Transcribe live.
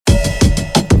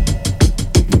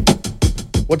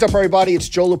What's up, everybody? It's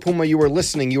Joe LaPuma. You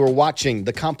are watching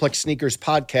the Complex Sneakers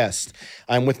Podcast.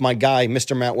 I'm with my guy,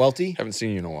 Mr. Matt Welty. Haven't seen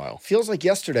you in a while. Feels like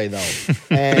yesterday, though.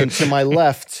 And to my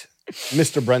left,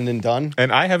 Mr. Brendan Dunn.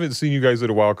 And I haven't seen you guys in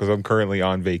a while because I'm currently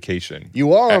on vacation.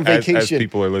 You are on vacation. As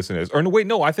people are listening to this. Or no, wait,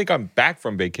 no, I think I'm back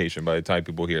from vacation by the time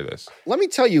people hear this. Let me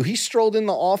tell you, he strolled in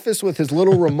the office with his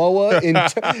little Rimowa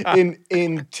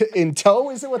in tow,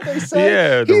 is it what they say?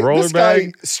 Yeah, the roller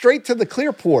bag. Guy straight to the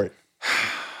Clearport.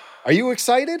 Are you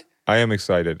excited? I am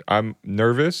excited. I'm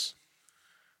nervous.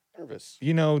 Nervous.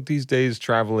 You know, these days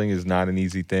traveling is not an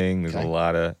easy thing. There's a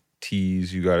lot of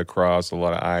T's you got to cross, a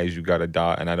lot of I's you got to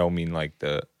dot. And I don't mean like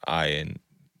the I in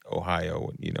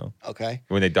Ohio, you know. Okay.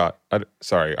 When they dot.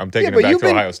 Sorry, I'm taking it back to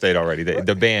Ohio State already.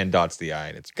 The band dots the I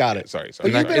and it's. Got it. Sorry.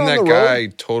 But And that guy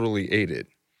totally ate it.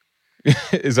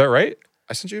 Is that right?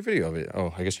 I sent you a video of it.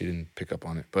 Oh, I guess you didn't pick up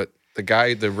on it. But the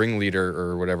guy, the ringleader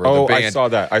or whatever, Oh, the band, I saw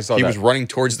that. He was running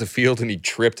towards the field and he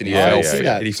tripped and he Yeah, fell. I see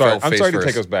that. And he Sorry, fell I'm face sorry first.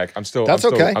 to take us back. I'm still. That's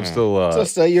I'm still, okay. I'm still. So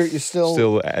say you're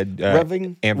still amped off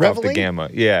the reveling? gamma.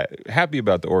 Yeah, happy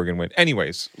about the Oregon win.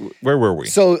 Anyways, where were we?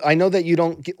 So I know that you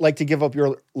don't like to give up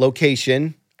your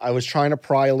location. I was trying to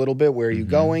pry a little bit. Where are you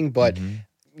going? But you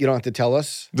don't have to tell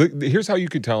us. Here's how you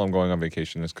could tell I'm going on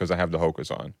vacation is because I have the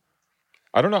Hokas on.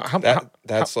 I don't know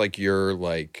That's like your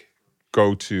like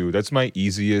go-to. That's my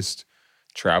easiest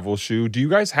travel shoe. Do you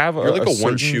guys have you're like a certain-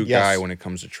 one shoe yes. guy when it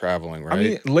comes to traveling, right? I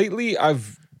mean, lately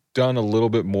I've done a little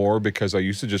bit more because I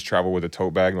used to just travel with a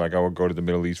tote bag. Like I would go to the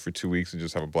Middle East for 2 weeks and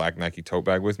just have a black Nike tote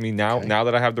bag with me. Now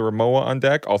that I have the Rimowa on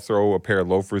deck, I'll throw a pair of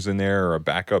loafers in there or a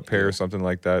backup pair or something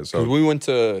like that. So we went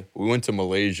to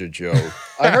Malaysia, Joe.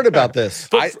 I heard about this.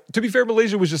 to be fair,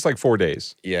 Malaysia was just like 4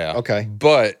 days. Yeah. Okay.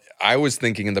 But I was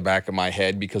thinking in the back of my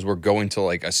head because we're going to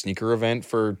like a sneaker event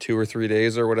for 2 or 3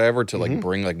 days or whatever to like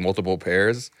bring like multiple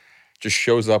pairs. Just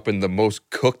shows up in the most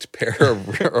cooked pair of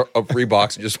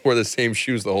Reeboks and just wore the same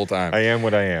shoes the whole time. I am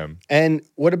what I am. And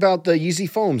what about the Yeezy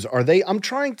foams? Are they? I'm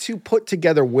trying to put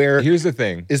together where Here's the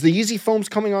thing. is the Yeezy foams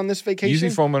coming on this vacation?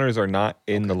 Yeezy foam runners are not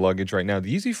in the luggage right now.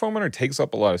 The Yeezy foam runner takes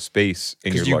up a lot of space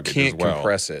in your you luggage can't as well.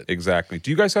 compress it. Exactly.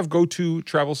 Do you guys have go-to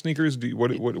travel sneakers?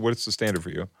 What's the standard for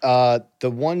you?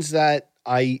 The ones that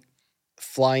I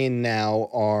fly in now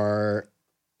are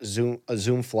Zoom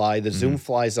Fly. The Zoom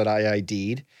Flies that I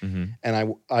ID'd,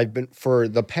 and I've been for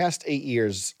the past 8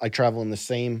 years. I travel in the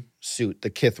same suit, the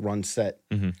Kith Run Set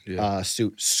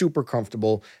suit, super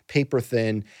comfortable, paper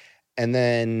thin, and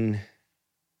then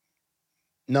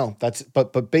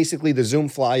but basically the Zoom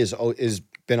Fly is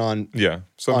been on. Yeah,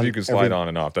 something you can slide on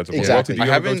and off. That's a Exactly. Do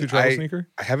you have a go-to travel sneaker?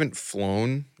 I haven't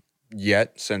flown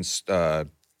yet since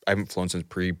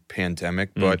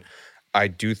pre-pandemic, but I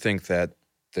do think that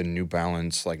the New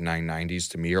Balance like 990s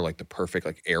to me are like the perfect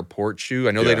like airport shoe.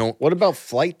 I know they don't. What about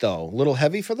flight though? A little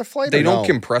heavy for the flight? They don't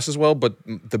compress as well, but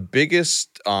the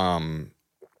biggest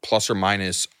plus or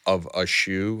minus of a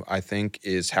shoe, I think,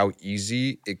 is how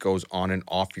easy it goes on and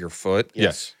off your foot.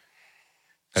 Yes.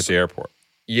 At the airport.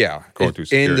 Yeah. Going through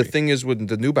security. And the thing is with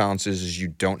the New Balances is you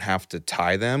don't have to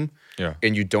tie them. Yeah.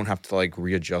 And you don't have to like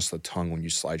readjust the tongue when you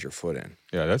slide your foot in.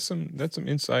 Yeah, that's some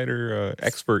insider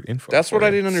expert info. That's what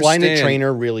I didn't understand. Flyknit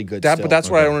Trainer, really good. But that's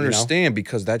what I don't you know? understand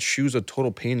because that shoe's a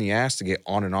total pain in the ass to get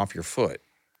on and off your foot.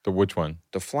 The which one?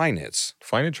 The Flyknits.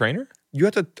 Flyknit Trainer? You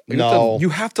have to you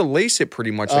have to lace it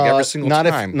pretty much like every single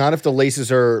time. Not if the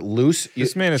laces are loose.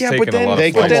 This man is yeah, taking but then, a lot they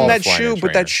of come but then off that Flyknit shoe, but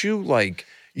Trainer. that shoe, like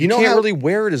you know can't how- really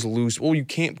wear it as loose. Well, you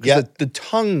can't because the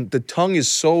tongue is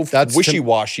so That's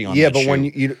wishy-washy on yeah, that but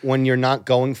shoe. when you're not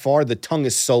going far, the tongue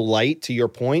is so light. To your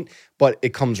point, but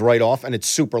it comes right off and it's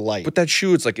super light. But that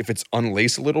shoe, it's like if it's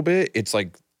unlaced a little bit, it's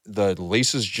like the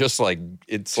laces just like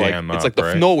it's Jam like it's up, like the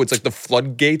right? no, it's like the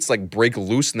floodgates like break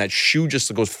loose and that shoe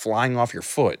just goes flying off your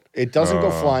foot. It doesn't go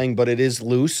flying, but it is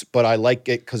loose. But I like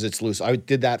it because it's loose. I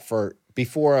did that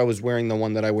before I was wearing the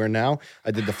one that I wear now. I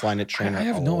did the Flyknit Trainer. I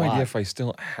have a no lot. idea if I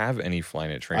still have any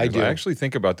Flyknit trainers. I do. I actually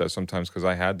think about that sometimes because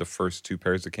I had the first 2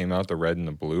 pairs that came out, the red and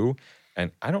the blue.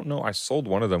 And I don't know, I sold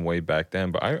one of them way back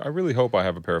then, but I really hope I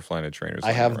have a pair of Flyknit trainers.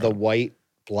 I have the white,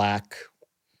 black.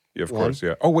 Yeah, of one, course,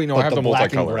 yeah. Oh, wait, no, but I have the the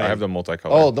black and multicolor. gray. I have the multicolor.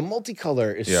 Oh, the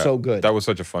multicolor is Yeah, so good. That was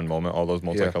such a fun moment, all those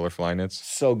multicolor Flyknits.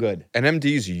 So good. And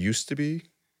MDs used to be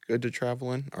good to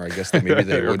travel in, or I guess that maybe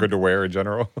they They're would. good to wear in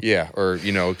general. Yeah, or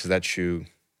because that shoe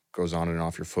goes on and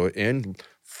off your foot. And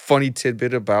funny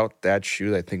tidbit about that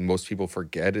shoe that I think most people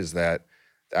forget is that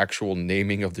actual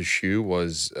naming of the shoe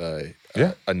was a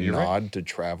you're nod to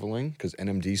traveling because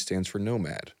NMD stands for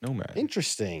nomad. Nomad.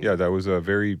 Interesting. Yeah, that was a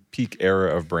very peak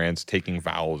era of brands taking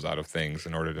vowels out of things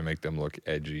in order to make them look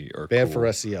edgy or Bad cool. for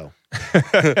SEO.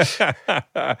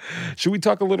 Should we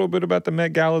talk a little bit about the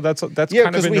Met Gala? That's Yeah, kind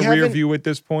of 'cause in we the rear haven't- view at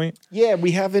this point. Yeah,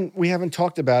 we haven't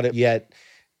talked about it yet.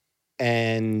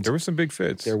 And There were some big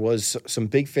fits. there was some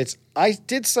big fits. I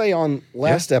did say on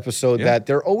last episode that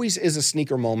there always is a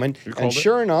sneaker moment. You And called it.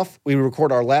 sure enough, we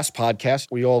record our last podcast.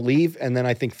 We all leave. And then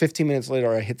I think 15 minutes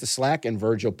later, I hit the Slack and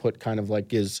Virgil put kind of like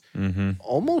his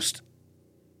almost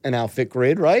an outfit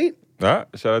grid, right?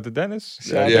 Shout out to Dennis.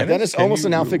 Shout out to Dennis. Can Almost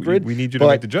an outfit grid. We need you to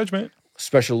but make the judgment.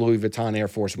 Special Louis Vuitton Air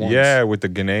Force Ones. Yeah, with the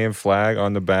Ghanaian flag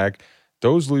on the back.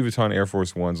 Those Louis Vuitton Air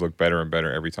Force Ones look better and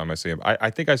better every time I see them.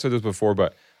 I think I said this before,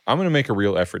 but I'm going to make a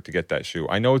real effort to get that shoe.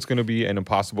 I know it's going to be an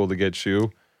impossible to get shoe,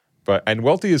 and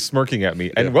Welty is smirking at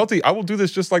me. And Welty, I will do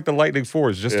this just like the Lightning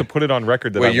 4s, just to put it on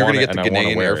record that I Wait, you're want gonna it get and the I want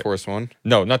to Ghanaian wear Air it. Force One?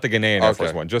 No, not the Ghanaian Air Force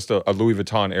Okay. One, just a Louis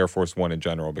Vuitton Air Force One in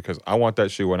general, because I want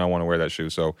that shoe and I want to wear that shoe.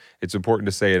 So it's important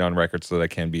to say it on record so that I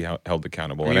can be held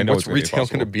accountable. And I know what's it's gonna be retail going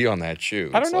to impossible. be on that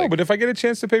shoe? I don't know, but if I get a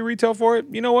chance to pay retail for it,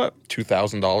 you know what?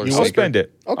 $2,000. I'll spend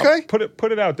it. Okay. I'll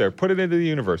put it out there. Put it into the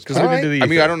universe. Put it All into the I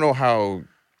mean, ether. I don't know how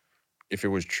if it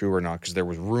was true or not because there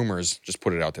was rumors. Just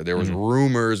put it out there. There was Mm-hmm.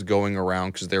 rumors going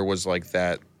around because there was like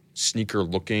that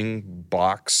sneaker-looking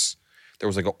box. There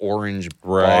was like an orange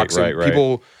box. And right.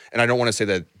 people, and I don't want to say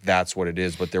that that's what it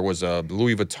is, but there was a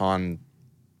Louis Vuitton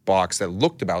box that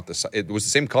looked about the size. It was the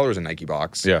same color as a Nike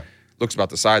box. Yeah. Looks about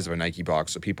the size of a Nike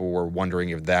box. So people were wondering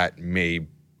if that may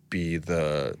be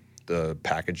the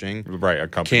packaging. Right,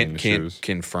 accompanying the Can't shoes.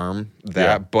 confirm that,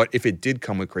 Yeah. but if it did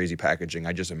come with crazy packaging,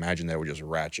 I just imagine that would just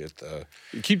ratchet the.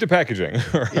 Keep the packaging.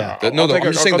 Yeah. No, I'll I'm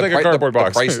just saying take a cardboard the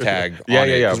box. price tag. Yeah, on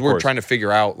yeah, it, yeah, Because of we're course. trying to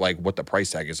figure out like what the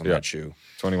price tag is on that shoe.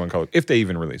 21 colors. If they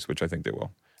even release, which I think they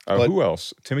will. But- Who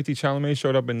else? Timothy Chalamet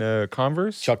showed up in the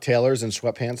Converse. Chuck Taylors and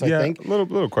sweatpants, I yeah, think. a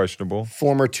little questionable.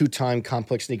 Former two-time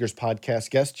Complex Sneakers podcast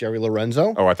guest, Jerry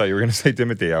Lorenzo. Oh, I thought you were going to say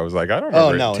Timothy. I was like, I don't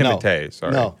Oh, remember. no, Timothy, no.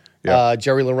 sorry. No. Yeah.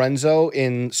 Jerry Lorenzo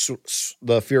in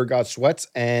the Fear of God sweats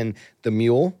and the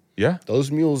mule. Yeah.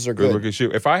 Those mules are Good good. looking shoe.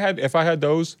 If I had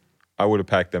those, I would have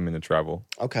packed them in the travel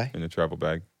Okay.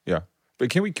 bag. Yeah. But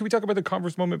can we talk about the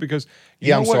Converse moment because you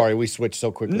Yeah, know I'm what? sorry. We switched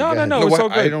so quickly. No, Go no, ahead. no. No, it's so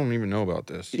I good. don't even know about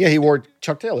this. Yeah, he wore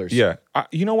Chuck Taylors. Yeah.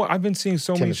 You know what? I've been seeing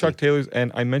so many Timothy. Chuck Taylors,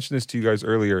 and I mentioned this to you guys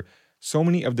earlier. So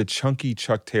many of the chunky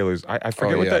Chuck Taylors. I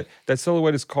forget what yeah. that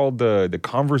silhouette is called, the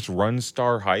Converse Run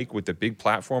Star Hike with the big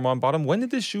platform on bottom. When did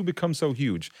this shoe become so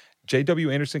huge? J.W.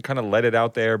 Anderson kind of let it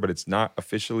out there, but it's not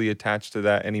officially attached to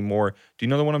that anymore. Do you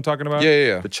know the one I'm talking about?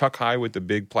 Yeah. The Chuck High with the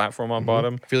big platform on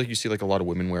bottom. I feel like you see like a lot of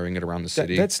women wearing it around the That,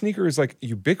 city. that sneaker is like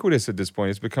ubiquitous at this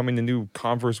point. It's becoming the new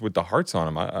Converse with the hearts on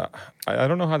them. I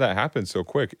don't know how that happened so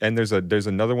quick. And there's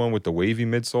another one with the wavy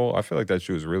midsole. I feel like that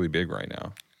shoe is really big right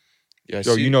now. yeah, I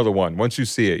So see- you know the one. Once you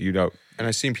see it, you know. And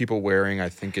I've seen people wearing. I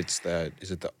think it's that. Is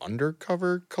it the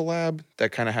Undercover collab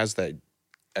that kind of has that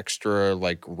extra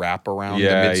like wrap around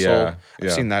Yeah, the midsole? yeah, I've yeah.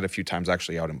 seen that a few times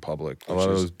actually out in public. A which lot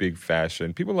of is- those big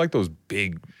fashion. People like those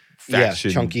big Yeah,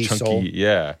 fashion, chunky sole.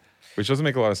 yeah. Which doesn't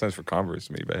make a lot of sense for Converse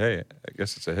to me, but hey, I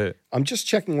guess it's a hit. I'm just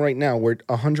checking right now. We're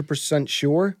 100%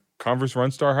 sure. Converse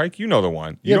Run Star Hike, you know the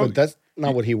one. You Yeah, know, but that's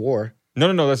not what he wore.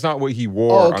 no, that's not what he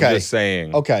wore. Oh, okay. I'm just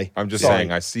saying. Okay, I'm just sorry.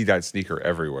 saying I see that sneaker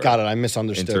everywhere. Got it. I In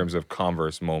misunderstood. terms of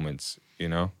Converse moments, you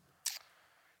know.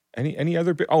 Any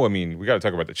other? Oh, I mean, we got to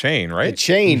talk about the chain, the right?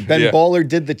 chain. Ben Yeah. Baller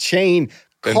did the chain.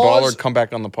 Ben Cause Baller come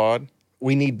back on the pod.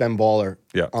 we need Ben Baller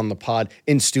Yeah. on the pod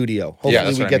in studio. Hopefully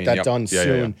that's we what I get mean. that Yep. done Yeah, yeah,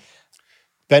 soon. yeah.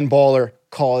 Ben Baller,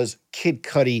 Cause, Kid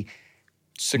Cudi.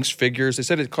 6 figures. They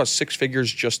said it cost 6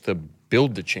 figures just to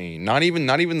build the chain. Not even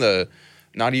the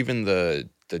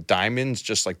diamonds.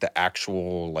 Just like the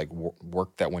actual like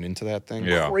work that went into that thing.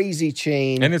 Yeah. Crazy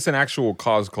chain. And it's an actual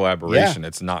Cause collaboration.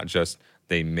 It's not just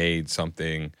they made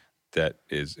something that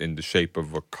is in the shape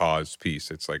of a Cause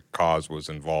piece. It's like Cause was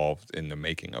involved in the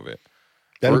making of it.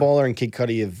 Ben Baller and Kid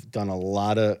Cudi have done a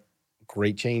lot of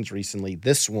great chains recently.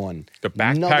 This one, The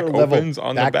backpack another level. opens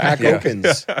on the Backpack back. Yeah.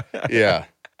 opens. Yeah.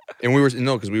 And we were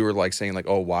because we were like saying like,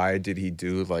 oh, why did he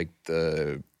do like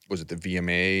the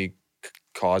VMA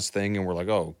Cause thing? And we're like,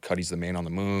 oh, Cudi's the man on the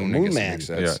moon. The I Moon guess it Man. makes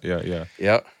sense. Yeah.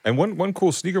 Yeah. And one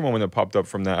cool sneaker moment that popped up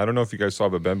from that, I don't know if you guys saw,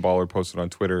 but Ben Baller posted on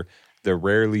Twitter the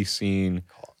rarely seen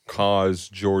Cause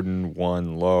Jordan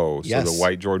 1 low. So Yes. the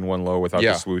white Jordan 1 low without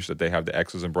Yeah. the swoosh that they have the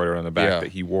X's embroidered on the back Yeah. that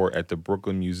he wore at the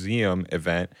Brooklyn Museum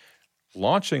event,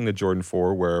 launching the Jordan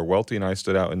 4, where Welty and I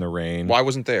stood out in the rain. Well, I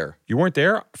wasn't there. You weren't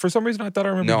there? For some reason, I thought I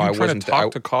remember No, you I trying wasn't to there.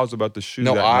 talk to Cause about the shoe.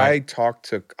 No, that I night. talked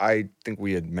to. I think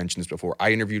we had mentioned this before.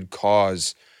 I interviewed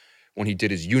Cause when he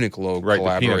did his Uniqlo Right, the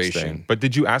Peanuts collaboration. thing. But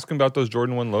did you ask him about those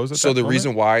Jordan 1 lows? So the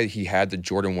reason why he had the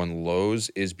Jordan 1 lows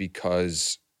is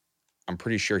because I'm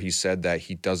pretty sure he said that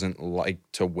he doesn't like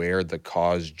to wear the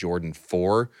Cause Jordan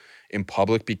 4 in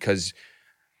public because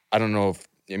I don't know if,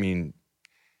 I mean,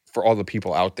 for all the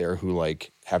people out there who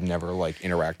like have never like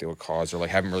interacted with Cause or like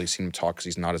haven't really seen him talk because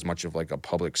he's not as much of like a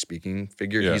public speaking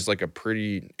figure. Yeah. He's like a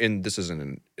pretty, and this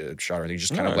isn't a shot or anything, he's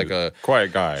just kind of like a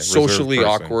quiet guy, socially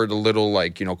reserved person. awkward, a little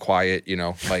like, you know, quiet, you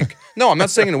know, like, no, I'm not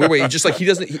saying in a weird way. He just like, he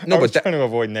doesn't, I was but trying to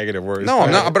avoid negative words. no,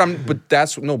 I'm not, but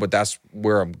that's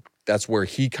where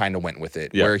he kind of went with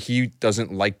it, Yeah. where he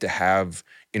doesn't like to have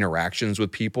interactions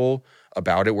with people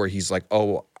about it, where he's like,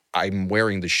 oh, I'm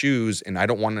wearing the shoes and I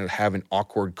don't want to have an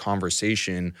awkward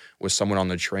conversation with someone on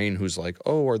the train who's like,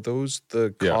 oh, are those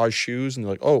the Cause shoes? And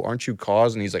they're like, oh, aren't you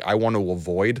Cause? And he's like, I want to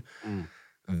avoid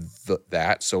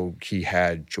that. So he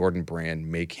had Jordan Brand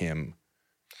make him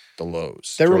the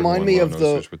lows. They Jordan remind 1 me low of no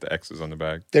the. switch with the X's on the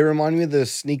back. They remind me of the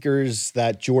sneakers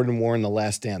that Jordan wore in The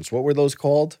Last Dance. What were those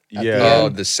called? At Yeah. the Oh,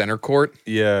 end? the center court.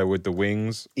 Yeah, with the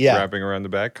wings Yeah. wrapping around the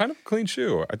back. Kind of a clean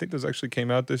shoe. I think those actually came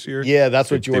out this year. Yeah,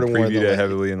 that's what They Jordan wore. in previewed the it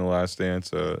heavily in The Last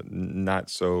Dance. Not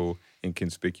so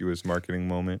inconspicuous marketing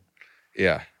moment.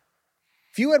 Yeah.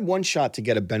 If you had one shot to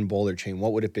get a Ben Baller chain,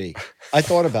 what would it be? I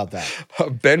thought about that.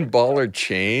 Ben Baller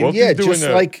chain. Well, Yeah, he's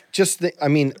doing just I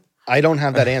mean, I don't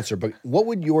have that answer, but what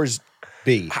would yours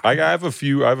be? I have a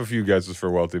few guesses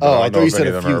for Wealthy, but Oh, I I don't thought know you if said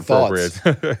any a of them are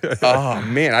few appropriate. Oh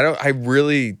man,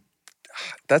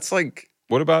 that's like,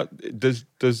 What about does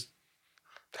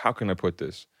how can I put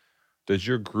this? Does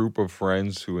your group of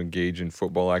friends who engage in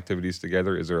football activities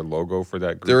together, is there a logo for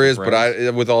that group? there of is, but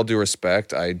friends? with all due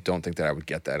respect, I don't think that I would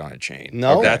get that on a chain.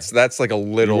 No? Or that's like a You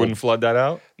little. wouldn't flood that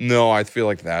out? No, I feel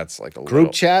like that's like a Group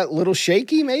little. chat, little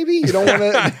shaky, maybe? You don't want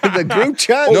to the group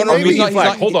chat? No, maybe? he's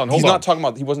not. Hold on. He's not talking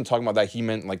about. He wasn't talking about that. He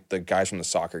meant like the guys from the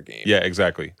soccer game. Yeah,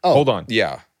 exactly. Oh. Hold on.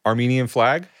 Yeah. Armenian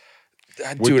flag?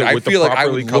 Dude, I with the feel like I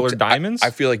properly would colored look, diamonds? I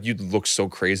feel like you'd look so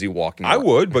crazy walking. I around.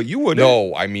 would, but you wouldn't.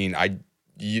 No, I mean,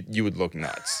 you would look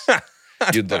nuts.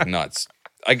 You'd look nuts.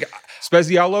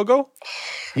 Spezial logo?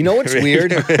 You know what's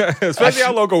weird?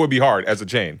 Spezial logo would be hard as a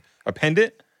chain. A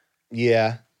pendant?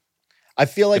 Yeah. I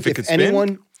feel like If it could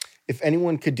spin? if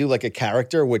anyone could do like a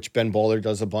character, which Ben Baller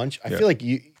does a bunch, I feel like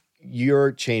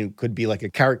your chain could be like a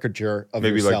caricature of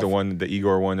Maybe yourself. like the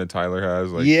Igor one that Tyler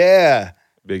has, like yeah.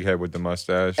 big head with the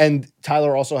mustache. And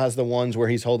Tyler also has the ones where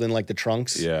he's holding like the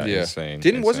trunks. yeah, Yeah. insane.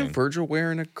 Wasn't insane. Virgil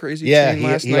wearing a crazy Yeah, chain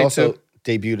last he night also too?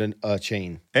 debuted a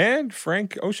chain. And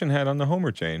Frank Ocean had on the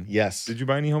Homer chain. Yes. Did you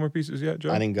buy any Homer pieces yet,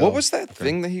 Joe? I didn't go. What was that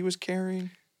thing that he was carrying?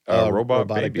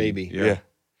 Robotic baby. Yeah.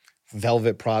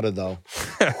 Velvet Prada though?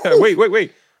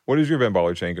 wait. What is your Ben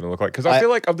Baller chain going to look like? Because I feel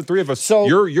like of the three of us, So-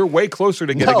 you're way closer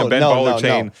to getting No, a Ben no, Baller no,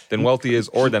 chain no. than Wealthy is,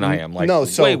 or than I am. Like No,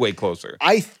 so- way closer.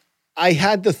 I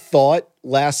had the thought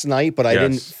last night, but I Yes.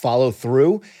 didn't follow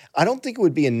through. I don't think it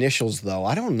would be initials though.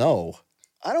 I don't know.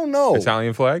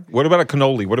 Italian flag. What about a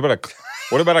cannoli? What about a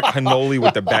cannoli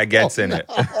with the baguettes in it?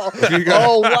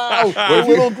 Oh wow! A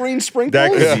little green sprinkles.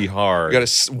 That could be hard. You got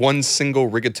one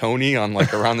single rigatoni on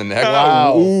like around the neck.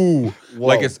 Wow. Ooh, Whoa.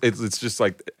 like it's just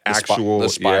like actual the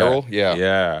spiral? Yeah.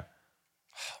 Yeah.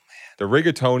 Oh man, the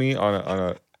rigatoni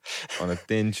on a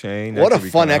thin chain. that What a could be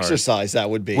fun kinda hard. exercise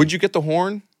that would be. Would you get the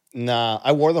horn? Nah,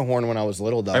 I wore the horn when I was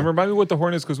little though. And remind me what the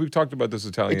horn is because we've talked about this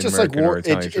Italian It's just like American or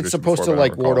Italian it's tradition supposed before, to but I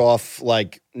like don't ward recall. off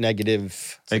like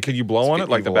negative. And can you blow on it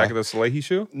like the evil back eye. of the Salehi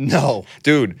shoe? No,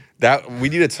 Dude, that we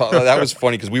need to talk. That was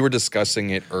funny because we were discussing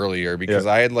it earlier because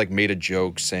Yeah. I had like made a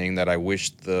joke saying that I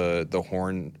wish the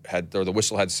horn had or the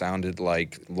whistle had sounded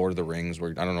like Lord of the Rings.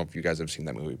 Where I don't know if you guys have seen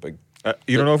that movie, but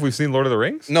You don't know if we've seen Lord of the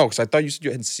Rings? no, because I thought you said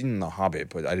you had seen The Hobbit,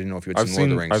 but I didn't know if you had seen Lord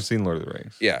of the Rings. I've seen Lord of the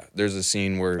Rings. Yeah, there's a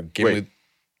scene where Gimli,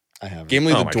 I haven't.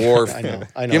 Gimli Oh the my dwarf, God.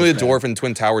 I know Gimli it's the bad. dwarf in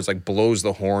Twin Towers like blows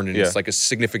the horn and Yeah. it's like a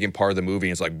significant part of the movie.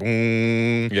 And it's like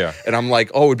boom. Yeah. And I'm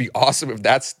like, oh, it'd be awesome if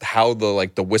that's how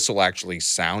the whistle actually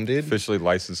sounded. Officially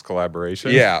licensed collaboration.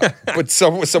 Yeah, but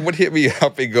someone hit me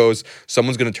up and goes,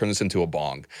 someone's gonna turn this into a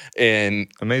bong, and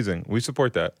Amazing. We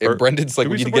support that. Brendan's like,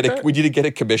 do we need to support get that? we need to get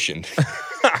it commissioned.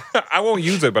 I won't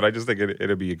use it, but I just think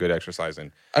it'll be a good exercise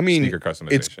in I mean, sneaker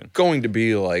customization. it's going to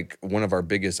be like one of our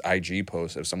biggest IG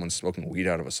posts if someone's smoking weed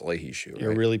out of a Salehi shoe. You're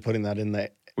right? really putting that in there.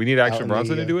 We need Action in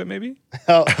Bronson the, to do it, maybe?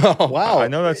 Oh, wow! I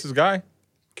know that's his guy.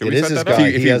 Can It we is set his that guy. up?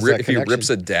 if He he, has that if he rips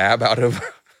a dab out of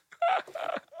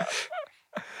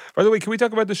By the way, can we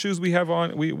talk about the shoes we have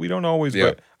on? We don't always, Yeah.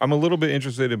 but I'm a little bit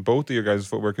interested in both of your guys'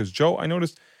 footwear because Joe, I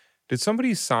noticed, did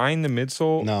somebody sign the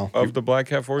midsole No. of the Black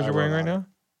Cat 4s you're wearing right now?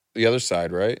 the other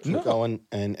side, right? Keep going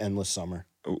and endless summer.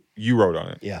 You wrote on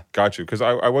it. Yeah. Got you. Because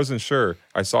I wasn't sure.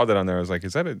 I saw that on there. I was like,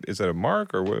 is that a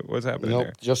mark or what's happening Nope,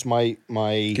 there? just my.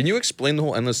 Can you explain the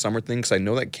whole Endless Summer thing? Because I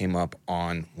know that came up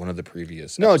on one of the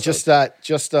previous. No, episodes.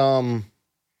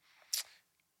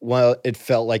 well, it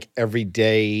felt like every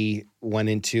day went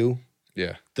into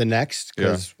Yeah. the next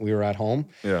because we were at home.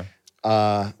 Yeah.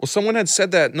 Well, someone had said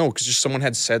that. No, because just someone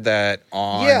had said that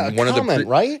on A one comment, of the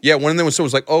right? Yeah, one of them was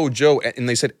like, "Oh, Joe," and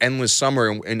they said "Endless Summer,"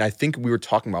 and I think we were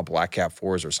talking about Black Cat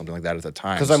 4s or something like that at the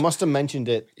time. Because I must have mentioned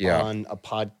it Yeah. on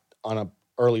a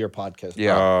earlier podcast.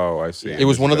 Yeah. Oh, I see. It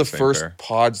was one of the This is that first thing there.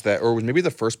 pods that, or maybe the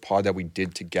first pod that we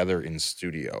did together in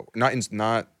studio.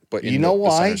 But in You know the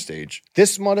why? center stage.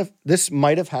 This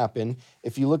might have happened.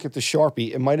 If you look at the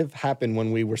Sharpie, it might have happened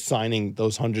when we were signing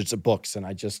those hundreds of books, and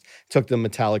I just took the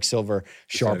metallic silver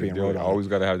Sharpie and wrote on it. Always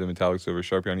got to have the metallic silver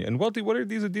Sharpie on you. And Welty, what are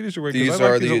these Adidas you're wearing? These 'Cause I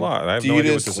are like these the a lot. I have no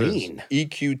idea what Adidas this is. Clean,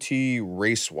 EQT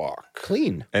Race Walk.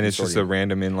 clean. And it's just a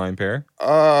random inline pair.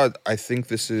 I think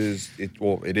this is it.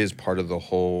 Well, it is part of the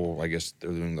whole. I guess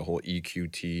they're doing the whole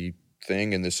EQT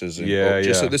thing, and this is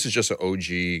this is just an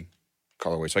OG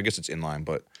colorway. So I guess it's inline,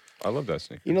 but I love that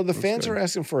sneaker. You know, the Looks fans good. are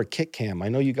asking for a kick cam. I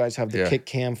know you guys have the Yeah. kick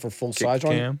cam for full Kick size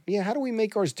on. cam? Yeah, how do we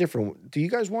make ours different? Do you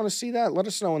guys want to see that? Let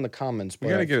us know in the comments. We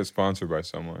got to get it sponsored by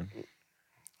someone.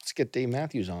 Let's get Dave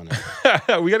Matthews on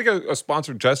it. We got to get a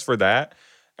sponsor just for that.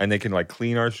 And they can like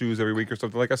clean our shoes every week or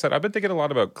something. Like I said, I've been thinking a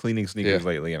lot about cleaning sneakers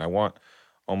lately, and I want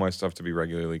all my stuff to be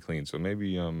regularly clean. So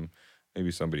maybe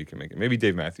somebody can make it. Maybe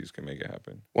Dave Matthews can make it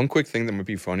happen. one quick thing that might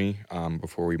be funny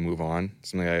before we move on,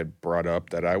 something I had brought up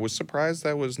that I was surprised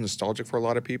that was nostalgic for a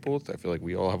lot of people. That I feel like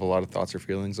we all have a lot of thoughts or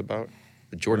feelings about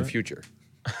the Jordan Future.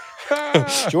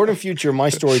 Jordan Future, my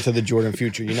story to the Jordan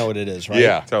Future. You know what it is, right?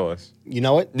 Yeah. Tell us. You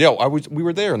know it? No, we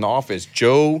were there in the office.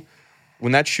 Joe,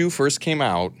 when that shoe first came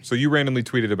out, So you randomly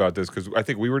tweeted about this because I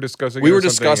think we were discussing. We it or were something,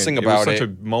 discussing and about it. Was such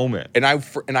it. a moment. and I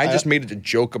just made it a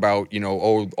joke about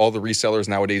all the resellers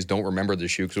nowadays don't remember the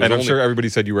shoe because And I'm sure everybody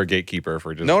said you were a gatekeeper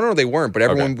for just. No, they weren't. But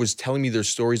everyone was telling me their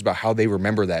stories about how they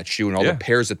remember that shoe and all Yeah. the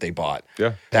pairs that they bought.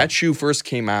 Yeah. That shoe first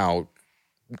came out.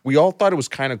 We all thought it was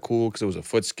kind of cool because it was a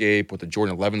footscape with the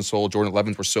Jordan 11 sole. Jordan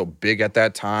 11s were so big at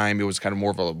that time. It was kind of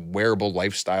more of a wearable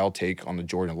lifestyle take on the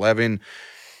Jordan 11.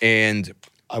 And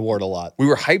I wore it a lot. we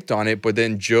were hyped on it, but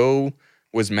then Joe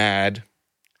was mad.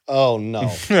 Oh, no. No,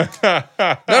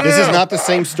 This is not the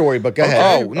same story, but go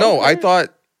ahead. Oh, no, I thought.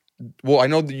 Well, I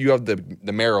know that you have the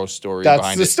Marrow story That's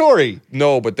behind the it. story.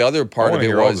 No, but the other part of wanna it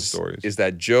hear all the was stories. is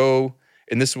that Joe,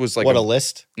 and this was like What a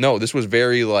list. no, this was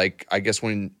very like I guess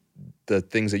when the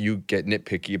things that you get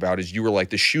nitpicky about is you were like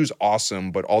the shoe's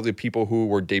awesome, but all the people who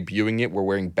were debuting it were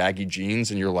wearing baggy jeans,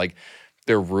 and you're like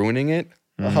they're ruining it.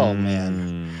 Oh,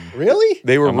 man. Really?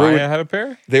 They were Amaya ruining. had a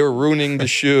pair. They were ruining the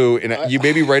shoe, and you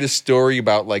maybe write a story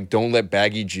about like don't let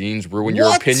baggy jeans ruin your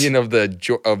What? opinion of the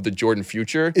Jordan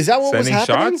Future. Is that what was Sending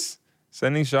happening? shots.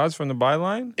 Sending shots from the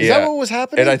byline. Is that what was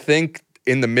happening? And I think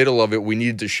in the middle of it, we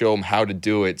needed to show them how to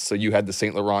do it. So you had the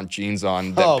Saint Laurent jeans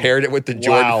on that Oh, paired it with the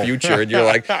Jordan wow. Future, and you're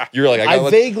like, I gotta I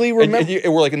let- vaguely and- remember.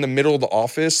 And we're like in the middle of the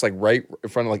office, like right in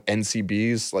front of like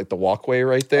NCB's, like the walkway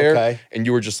right there. Okay. And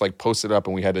you were just like posted up,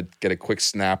 and we had to get a quick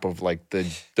snap of like the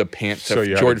pant to So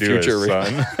you Jordan had to do Future. it,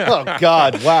 son. Oh,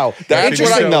 God. Wow. That's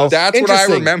Interesting, though. That's what I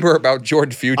Interesting. remember about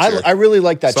Jordan Future. I really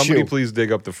like that Somebody shoe. please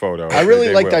dig up the photo. I really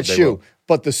They like will, that they shoe. will.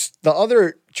 But the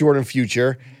other Jordan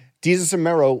Future, Jesus and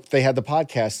Mero, they had the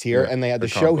podcast here and they had the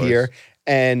the show complex. here.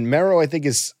 And Mero, I think,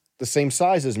 is the same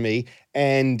size as me.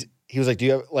 And he was like, "Do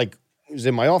you have like?" He was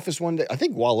in my office one day. I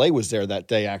think Wale was there that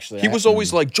day. Actually, he was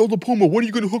always like, Joe LaPuma, when are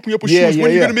you going to hook me up with Yeah, shoes? yeah,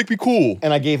 When are you yeah. going to make me cool?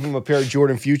 and I gave him a pair of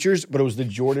Jordan Futures, but it was the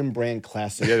Jordan Brand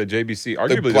Classic. Yeah, the JBC,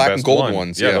 arguably the black best and gold one.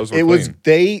 ones, Yeah, yeah. those were It was clean.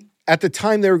 they at the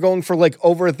time they were going for like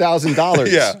over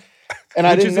 $1,000. Yeah. and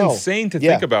I Which didn't is know. insane to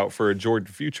Yeah. think about for a Jordan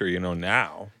Future.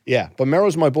 Now Yeah, but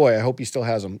Mero's my boy. I hope he still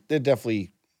has them. They're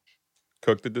definitely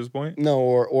cooked at this point. no,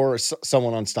 or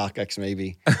someone on StockX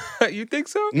maybe. You think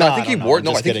so? No, I think he don't know. wore. I'm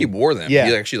No, I just think he kidding. wore them. Yeah.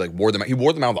 He actually like wore them. He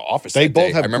wore them out of the office. They that both day.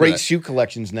 I have remember great that. shoe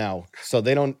collections now, so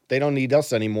they don't need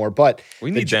us anymore. But We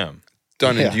need them.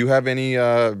 Dunnan, Yeah. do you have any?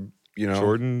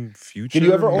 Jordan Future. did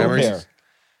you ever own a memories? pair?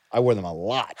 I wore them a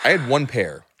lot. I had one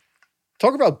pair.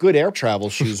 Talk about good air travel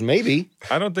shoes, maybe.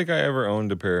 I don't think I ever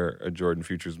owned a pair of Jordan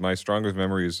Futures. My strongest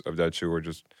memories of that shoe were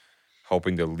just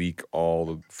helping to leak all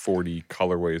the 40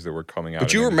 colorways that were coming out. But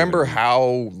of you any remember given week.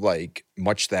 how like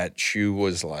much that shoe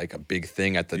was like a big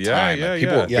thing at the Yeah, time. yeah, Like,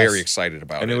 people yeah. were very Yes. excited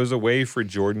about And it. it was a way for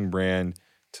Jordan Brand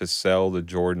to sell the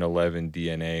Jordan 11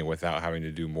 DNA without having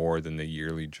to do more than the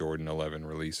yearly Jordan 11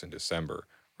 release in December.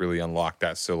 Really unlock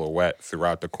that silhouette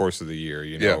throughout the course of the year,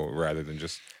 Yeah. rather than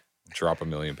just drop a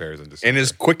million pairs in December. And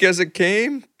as quick as it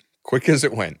came, Quick as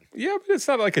it went. Yeah, but it's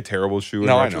not like a terrible shoe in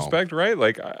No, I know. retrospect, right?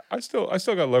 Like I still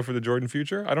got love for the Jordan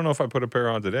Future. I don't know if I put a pair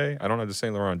on today. I don't have the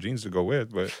Saint Laurent jeans to go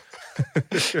with, but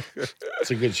It's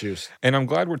a good shoes. and I'm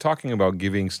glad we're talking about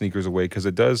giving sneakers away because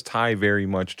it does tie very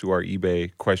much to our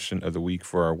eBay question of the week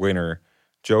for our winner.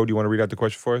 Joe, do you want to read out the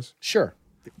question for us? Sure.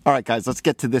 All right, guys, let's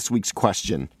get to this week's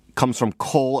question. It comes from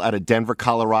Cole out of Denver,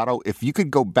 Colorado. If you could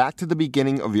go back to the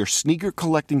beginning of your sneaker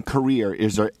collecting career,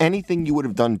 is there anything you would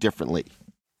have done differently?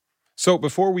 So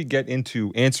before we get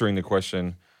into answering the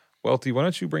question, Welty, why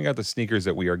don't you bring out the sneakers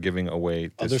that we are giving away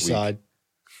this Other week? side.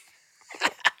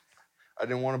 I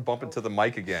didn't want to bump into the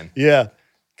mic again. Yeah.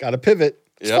 Got to pivot.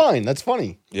 It's Yep. fine. That's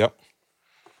funny. Yep.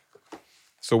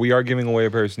 So we are giving away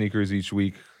a pair of sneakers each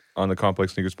week on the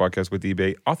Complex Sneakers Podcast with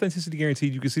eBay. Authenticity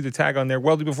guaranteed. You can see the tag on there.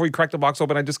 Welty, before you crack the box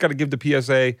open, I just got to give the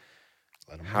PSA.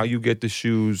 How you get the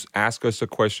shoes. Ask us a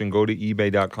question. Go to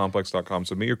ebay.complex.com.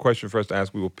 Submit your question for us to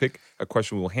ask. We will pick a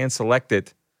question. We will hand select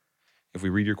it. If we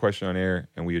read your question on air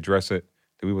and we address it,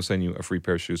 then we will send you a free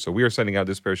pair of shoes. So we are sending out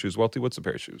this pair of shoes. Welty, what's the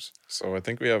pair of shoes? So I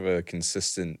think we have a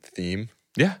consistent theme.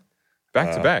 Yeah.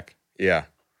 Back to back. Yeah.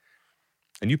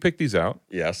 And you picked these out.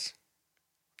 Yes.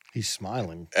 He's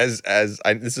smiling. This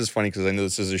is funny because I know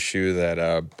this is a shoe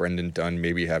that Brendan Dunn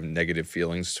maybe have negative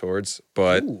feelings towards,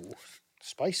 but Ooh,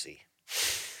 spicy.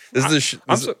 this is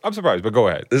I'm surprised, but go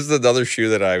ahead. this is another shoe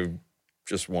that I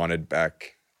just wanted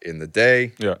back in the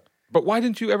day. Yeah. But why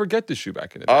didn't you ever get this shoe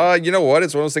back in the day? You know what?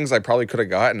 It's one of those things I probably could have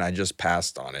got, and I just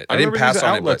passed on it. I didn't remember pass these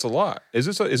on it, outlets but a lot. Is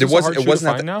this a hard it wasn't shoe to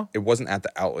find at now? it wasn't at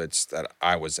the outlets that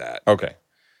I was at. Okay.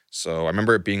 So I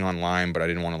remember it being online, but I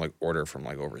didn't want to like order from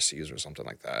like overseas or something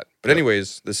like that. But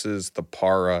anyways, this is the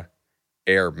Para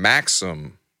Air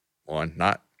Maxim one,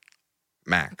 not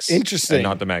Max. Interesting. And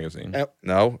not the magazine.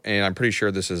 No, and I'm pretty sure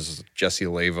this is Jesse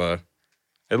Leva.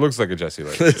 It looks like a Jesse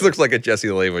Lake. This looks like a Jesse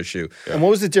Leva shoe. And what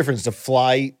was the difference?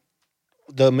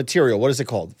 The material, what is it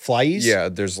called? Flyes? Yeah,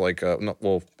 there's like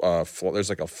there's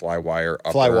like a fly wire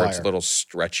upper. Fly It's a wire. little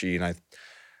stretchy, and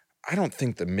I don't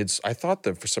think I thought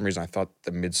that for some reason I thought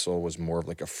the midsole was more of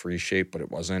like a free shape, but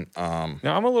it wasn't. Now,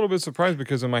 I'm a little bit surprised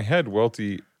because in my head,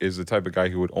 Welty is the type of guy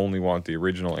who would only want the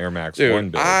original Air Max 1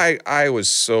 Dude, build. I was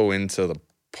so into the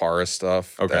Para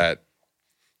stuff Okay. that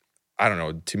I don't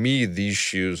know. To me, these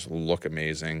shoes look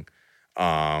amazing.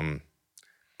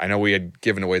 I know we had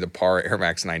given away the Para Air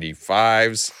Max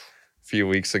 95s a few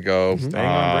weeks ago. Staying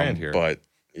on brand here. But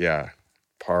yeah,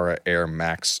 Para Air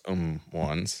Max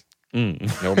ones. Mm.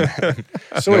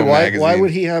 No, So no why magazine.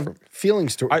 would he have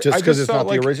feelings to just because it's felt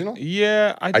not the original?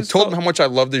 Yeah. I just told him felt- how much I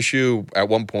love the shoe at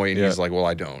one point, and Yeah. he's like, well,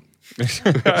 I don't.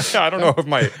 I don't know if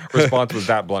my response was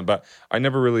that blunt, but I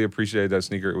never really appreciated that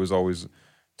sneaker. It was always,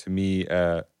 to me,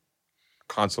 a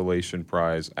consolation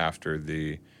prize after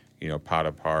the,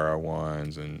 Pata Para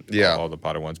ones and Yeah. all the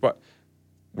Pata ones. But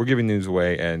we're giving these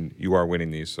away, and you are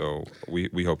winning these, so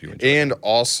we hope you enjoy. And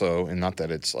also, and not that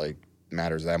it's like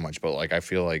matters that much, but like I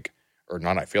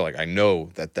know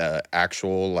that the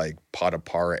actual like Pata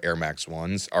Para Air Max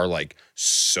ones are like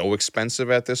so expensive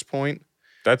at this point.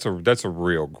 That's a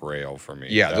real grail for me.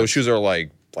 Yeah, That's- those shoes are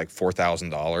like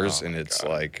 $4,000, Oh and my it's God.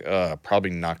 like probably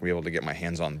not gonna be able to get my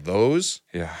hands on those.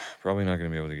 Yeah, probably not going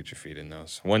to be able to get your feet in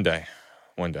those. One day.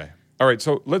 All right,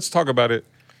 so let's talk about it.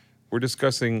 We're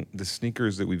discussing the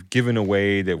sneakers that we've given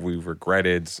away, that we've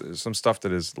regretted, some stuff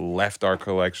that has left our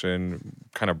collection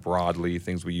kind of broadly,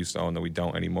 things we used to own that we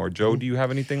don't anymore. Joe, do you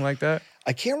have anything like that?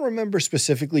 I can't remember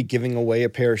specifically giving away a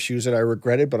pair of shoes that I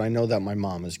regretted, but I know that my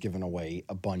mom has given away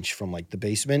a bunch from like the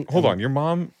basement. Hold on, your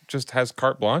mom just has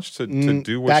carte blanche to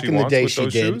do what Back she in the wants day, with she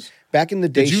those did. shoes? Back in the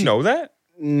day, Did you know that?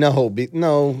 No,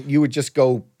 you would just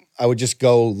go. I would just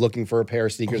go looking for a pair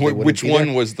of sneakers. They wouldn't Which be one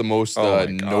there. was the most Oh my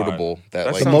God. notable? That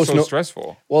That like sounds most so no-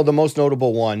 stressful. Well, the most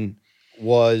notable one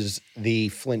was the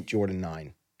Flint Jordan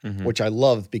 9, Mm-hmm. which I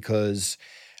loved because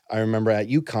I remember at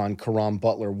UConn, Karan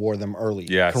Butler wore them early.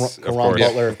 Yes, of Karan course,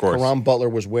 Butler. of course. Karan Butler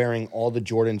was wearing all the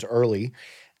Jordans early,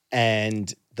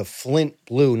 and the Flint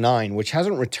Blue 9, which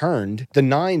hasn't returned. The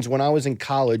 9s, when I was in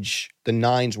college, the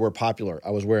 9s were popular.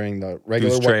 I was wearing the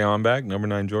regular Deuce Tray on bag, number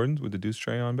 9 Jordans with the Deuce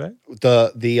Tray on bag.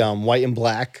 the white and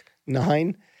black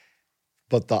 9,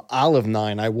 but the olive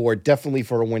 9 I wore definitely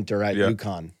for a winter at Yeah.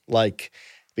 UConn, like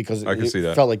because I can see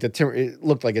that. felt like it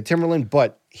looked like a Timberland.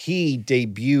 But he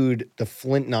debuted the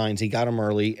Flint 9s. He got them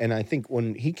early, and I think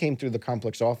when he came through the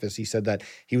complex office, he said that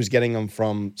he was getting them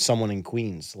from someone in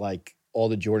Queens, like all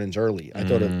the Jordans early. I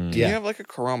thought, Do you have like a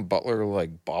Karan Butler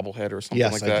like bobblehead or something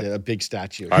yes, like I that? did, a big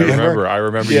statue. I remember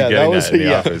you getting that in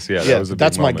the office. Yeah, that was a big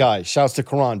that's my moment. guy. Shouts to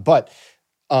Karan. But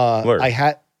Lurk. I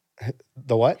had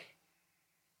the what?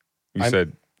 You I'm-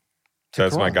 said, To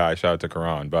that's my Karan. guy. Shout out to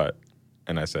Karan.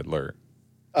 And I said, Lur.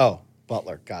 Oh,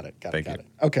 Butler. Got it. Thank you.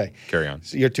 Okay. Carry on.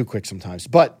 So you're too quick sometimes.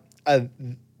 But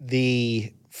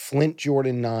the Flint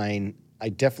Jordan 9, I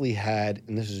definitely had,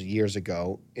 and this is years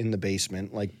ago, in the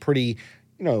basement, like pretty,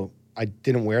 I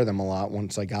didn't wear them a lot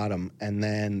once I got them. And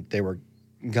then they were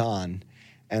gone.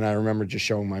 And I remember just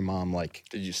showing my mom, like,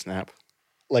 Did you snap?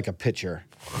 like a picture.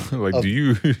 Like, do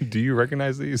you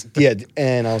recognize these? Yeah.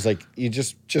 And I was like, you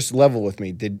just level with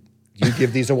me. Did you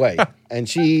give these away? And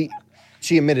she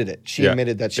admitted it. She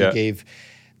admitted that she gave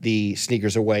the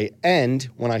sneakers away. And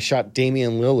when I shot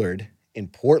Damian Lillard in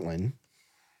Portland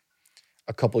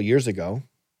a couple years ago,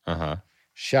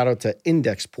 shout out to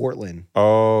Index Portland.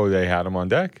 Oh, they had them on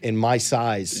deck? In my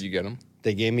size. Did you get them?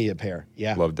 They gave me a pair.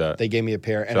 Yeah. Love that. They gave me a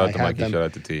pair. And Shout out I to had Mikey, them. shout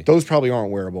out to T. Those probably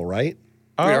aren't wearable, right?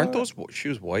 Wait, aren't those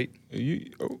shoes white?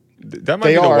 That might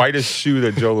They be the are. whitest shoe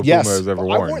that Joe LaPuma Yes. has ever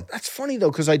I worn. that's funny,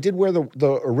 though, because I did wear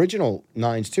the original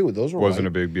 9s, too. Those were Wasn't white. a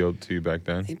big deal to you back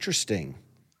then? Interesting.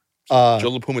 Joe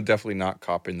LaPuma definitely not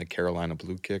copying the Carolina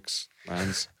Blue Kicks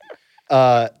lines.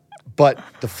 But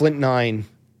the Flint 9,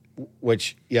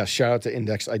 which, shout out to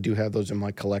Index. I do have those in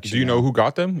my collection. Do you now. know who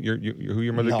got them? Who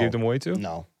your mother No. gave them away to?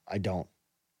 No, I don't.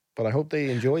 But I hope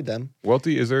they enjoyed them.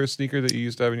 Welty, is there a sneaker that you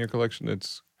used to have in your collection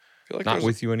that's I feel like not there's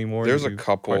with you anymore? there's that a you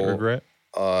couple. quite regret?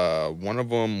 One of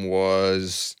them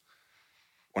was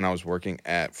when I was working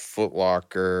at Foot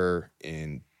Locker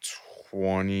in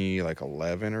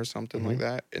 2011 or something like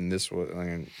that. And this was,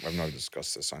 I've never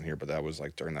discussed this on here, but that was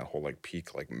like during that whole like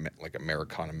peak like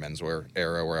Americana menswear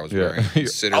era where I was wearing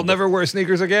I'll never wear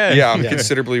sneakers again. Yeah, I'm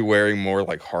considerably wearing more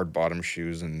like hard bottom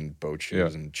shoes and boat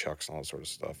shoes and chucks and all that sort of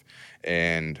stuff.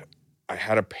 And I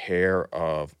had a pair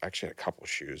of, actually had a couple of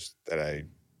shoes that there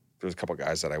was a couple of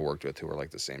guys that I worked with who were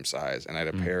like the same size. And I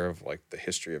had a pair of like the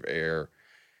History of Air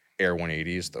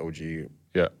 180s, the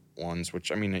OG ones,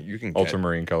 which I mean, you can get.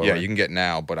 Ultramarine color. Yeah, you can get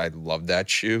now, but I love that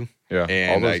shoe. Yeah,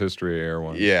 and all those History Air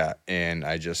ones. Yeah, and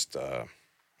I just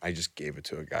gave it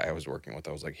to a guy I was working with.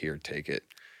 I was like, here, take it.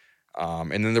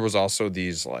 And then there was also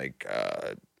these like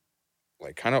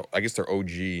kind of, I guess they're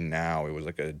OG now. It was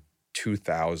like a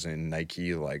 2000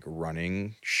 Nike like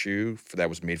running shoe that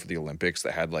was made for the Olympics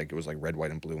that had like, it was like red,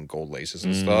 white, and blue and gold laces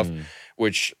and stuff,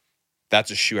 which that's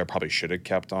a shoe I probably should have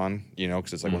kept on,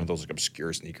 because it's like one of those like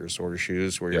obscure sneaker sort of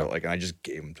shoes where you're like, and I just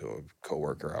gave them to a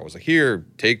coworker. I was like, here,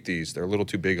 take these. They're a little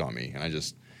too big on me. And I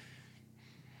just.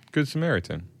 Good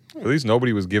Samaritan. At least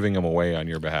nobody was giving them away on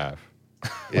your behalf.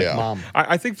 Like Mom.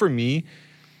 I think for me,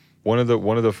 one of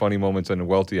the funny moments, and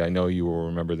Welty, I know you will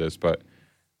remember this, but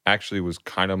actually was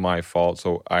kind of my fault.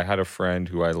 So I had a friend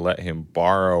who I let him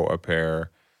borrow a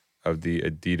pair of the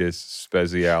Adidas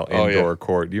Spezial indoor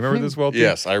court. Do you remember this, Welty?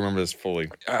 Yes, I remember this fully.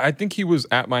 I think he was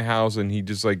at my house and he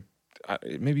just like,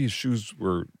 maybe his shoes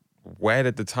were wet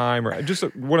at the time, or just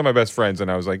one of my best friends.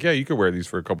 And I was like, yeah, you could wear these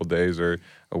for a couple days or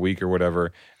a week or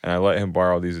whatever. And I let him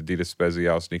borrow these Adidas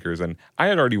Spezial sneakers. And I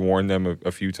had already worn them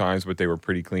a few times, but they were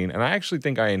pretty clean. And I actually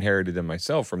think I inherited them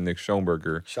myself from Nick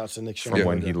Schoenberger. Shouts to Nick From Schoenberger.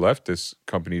 when he left this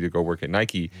company to go work at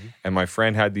Nike. And my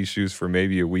friend had these shoes for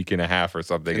maybe a week and a half or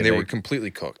something. And they were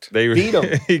completely cooked. They Beat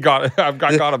 'em. I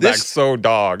got him back so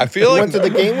dog. I feel like Went to the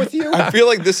game with you? I feel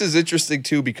like this is interesting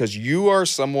too because you are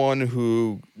someone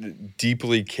who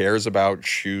deeply cares about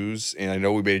shoes, and I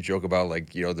know we made a joke about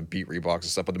like the beat Reeboks and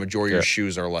stuff, but the majority of your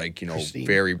shoes are like Pristine.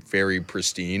 very very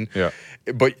pristine. Yeah.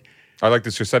 But I like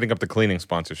this. You're setting up the cleaning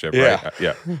sponsorship, right?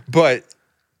 Yeah. but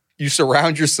you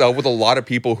surround yourself with a lot of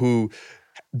people who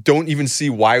don't even see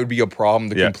why it would be a problem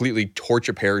to completely torch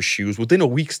a pair of shoes within a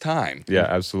week's time. Yeah,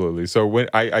 absolutely. So when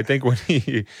I think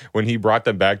when he brought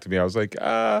them back to me, I was like,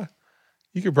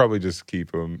 you could probably just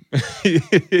keep them.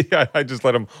 I just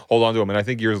let him hold on to them. And I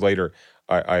think years later,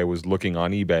 I was looking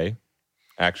on eBay.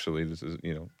 Actually, this is,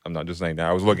 I'm not just saying that.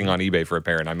 I was looking on eBay for a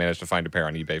pair, and I managed to find a pair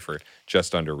on eBay for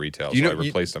just under retail. So I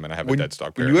replaced them, and I have a dead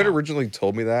stock pair. When you had now. originally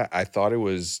told me that, I thought it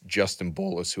was Justin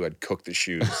Bolus who had cooked the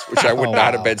shoes, which I would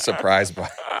not have been surprised by.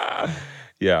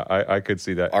 Yeah, I could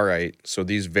see that. All right, so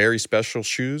these very special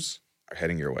shoes are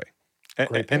heading your way.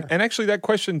 And actually, that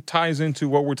question ties into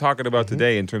what we're talking about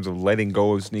today in terms of letting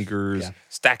go of sneakers,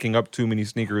 stacking up too many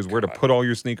sneakers, where to put all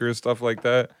your sneakers, stuff like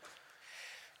that.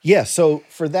 Yeah, so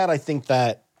for that, I think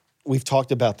that we've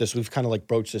talked about this. We've kind of like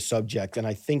broached the subject, and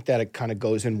I think that it kind of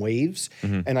goes in waves.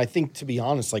 And I think, to be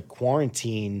honest, like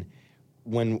quarantine,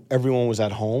 when everyone was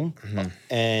at home,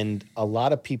 and a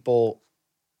lot of people,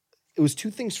 it was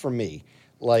two things for me.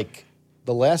 Like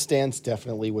The Last Dance,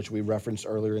 definitely, which we referenced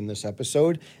earlier in this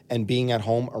episode, and being at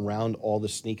home around all the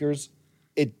sneakers,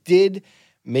 it did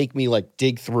make me like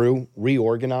dig through,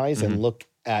 reorganize, and look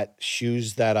at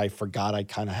shoes that I forgot I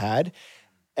kind of had.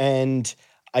 And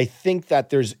I think that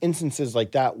there's instances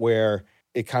like that where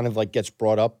it kind of like gets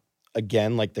brought up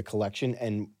again, like the collection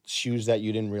and shoes that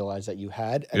you didn't realize that you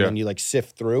had, and then you like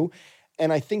sift through.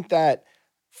 And I think that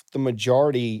the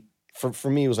majority for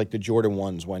me it was like the Jordan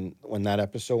 1s when that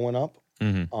episode went up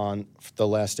on the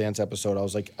Last Dance episode. I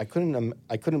was like, I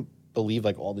couldn't believe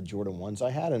like all the Jordan 1s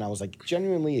I had, and I was like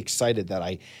genuinely excited that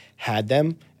I had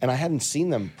them, and I hadn't seen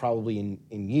them probably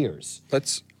in years.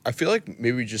 I feel like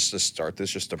maybe just to start this,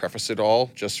 just to preface it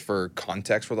all, just for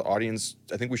context for the audience,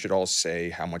 I think we should all say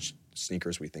how much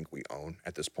sneakers we think we own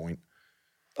at this point.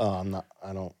 I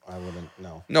wouldn't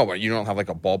know. No, but you don't have like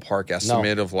a ballpark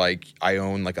estimate of like, I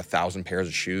own like 1,000 pairs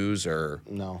of shoes or?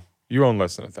 No. You own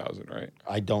less than 1,000, right?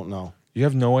 I don't know. You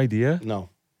have no idea? No.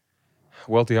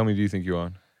 Welty, how many do you think you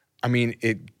own? I mean,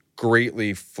 it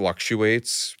greatly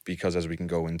fluctuates because as we can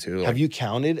go into. Like, have you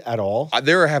counted at all?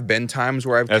 There have been times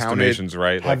where I've Estimations, counted.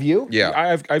 right? Have you?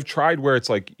 Yeah. I've tried where it's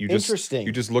like you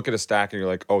Interesting. just look at a stack and you're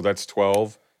like, oh, that's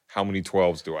 12. How many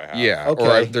 12s do I have? Yeah.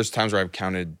 Okay. Or there's times where I've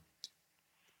counted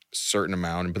certain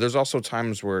amount, but there's also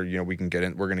times where, you know, we're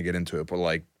going to get into it, but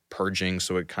like purging.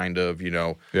 So it kind of, you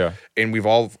know, Yeah. And we've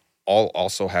all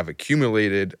also have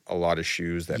accumulated a lot of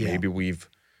shoes that maybe we've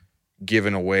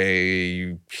given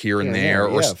away here and there,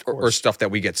 or stuff that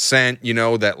we get sent, you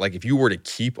know, that like if you were to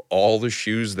keep all the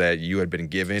shoes that you had been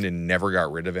given and never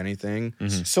got rid of anything.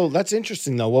 So that's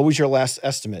interesting though. What was your last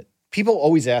estimate? People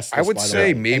always ask this, I would by the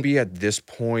say way. maybe at this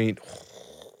point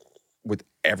with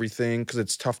everything, because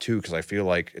it's tough too, because I feel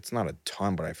like it's not a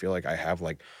ton, but I feel like I have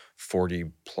like 40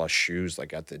 plus shoes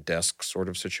like at the desk sort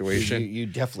of situation. You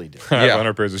definitely do. I have Yeah.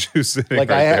 100 pairs of shoes sitting Like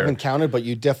right I there. haven't counted, but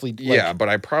you definitely Yeah, but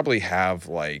I probably have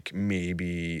like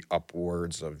maybe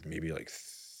upwards of maybe like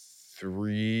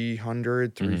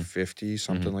 300, 350,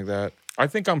 something like that. I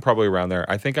think I'm probably around there.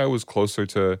 I think I was closer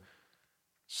to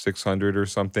 600 or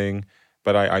something,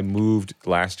 but I moved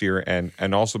last year,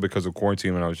 and also because of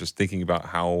quarantine, when I was just thinking about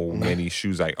how many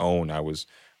shoes I own, I was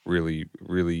really,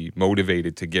 really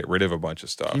motivated to get rid of a bunch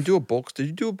of stuff. Can you do a bulk? Did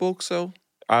you do a bulk sale?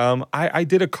 I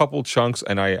did a couple chunks,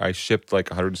 and I shipped like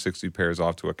 160 pairs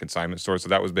off to a consignment store, so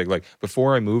that was big. Like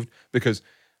before I moved, because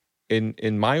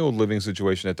in my old living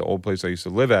situation at the old place I used to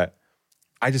live at,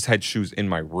 I just had shoes in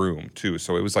my room too,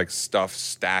 so it was like stuff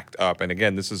stacked up. And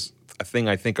again, this is a thing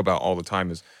I think about all the time: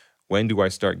 is when do I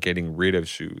start getting rid of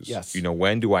shoes? Yes. You know,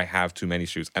 when do I have too many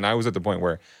shoes? And I was at the point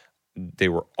where they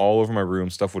were all over my room.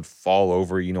 Stuff would fall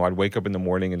over. You know, I'd wake up in the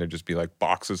morning and there'd just be like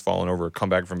boxes falling over. Come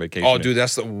back from vacation. Oh, dude,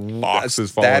 that's the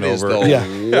boxes that falling is over.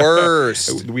 the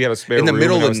worst. We had a spare In the room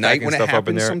middle and I of was the night stacking when it stuff up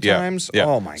in happens there. sometimes? Yeah.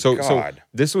 Oh, my So God.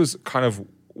 this was kind of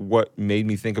what made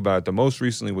me think about it the most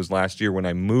recently was last year when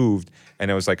I moved, and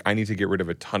I was like, I need to get rid of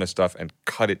a ton of stuff and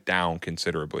cut it down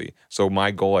considerably. So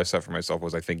my goal I set for myself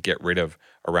was, I think, get rid of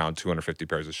around 250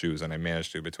 pairs of shoes, and I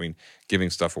managed to, between giving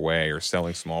stuff away or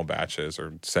selling small batches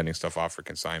or sending stuff off for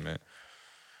consignment.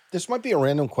 This might be a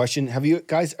random question. Have you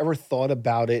guys ever thought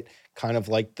about it kind of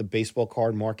like the baseball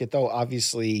card market, though?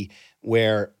 Obviously,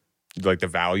 where Like the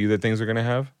value that things are going to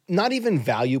have? not even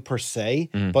value per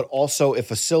se, but also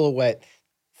if a silhouette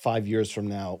 5 years from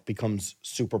now becomes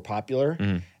super popular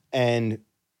and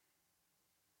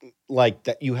like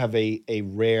that you have a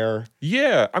rare,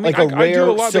 Yeah. I mean, like a I do a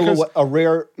rare lot silhouette, because a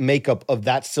rare makeup of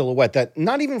that silhouette that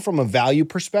not even from a value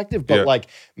perspective, but like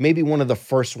maybe one of the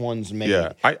first ones made.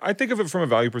 yeah, I think of it from a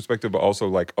value perspective, but also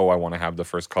like, oh, I want to have the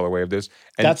first colorway of this.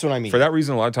 And That's what I mean. For that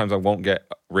reason, a lot of times I won't get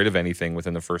rid of anything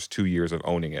within the first 2 years of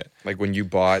owning it. Like when you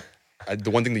bought,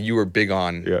 the one thing that you were big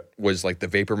on was like the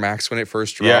Vapor Max when it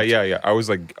first dropped. Yeah. I was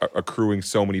like accruing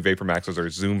so many Vapor Maxes or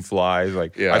Zoom Flies.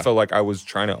 Like I felt like I was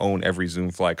trying to own every Zoom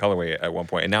Fly colorway at one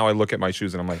point. And now I look at my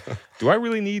shoes and I'm like, do I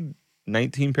really need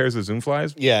 19 pairs of Zoom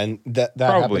Flies? Yeah, and that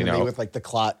Probably happened to me no. with like the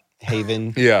Clot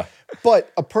Haven. Yeah.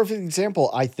 But a perfect example,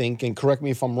 I think, and correct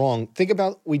me if I'm wrong, think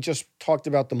about, we just talked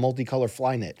about the multicolor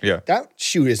Flyknit. Yeah. That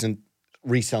shoe isn't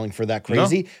reselling for that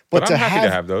crazy. No, but I'm happy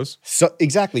to have those. So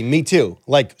exactly, me too.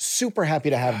 Like super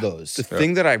happy to have those. The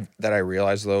thing that I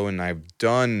realized though, and I've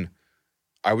done,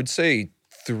 I would say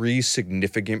 3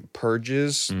 significant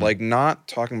purges. Like not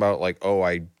talking about like, oh,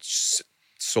 I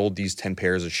sold these 10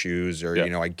 pairs of shoes, or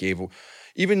you know, I gave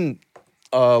even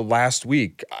last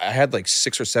week I had like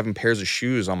 6 or 7 pairs of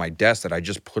shoes on my desk that I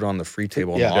just put on the free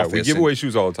table in the office. We give away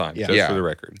shoes all the time, just for the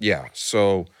record. Yeah.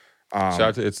 So Shout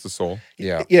out to It's the Soul.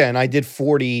 yeah. Yeah, and I did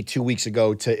 40 2 weeks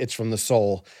ago to It's From the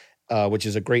Soul, which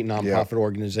is a great nonprofit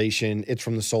organization. It's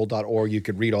from the soul.org. You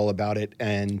could read all about it.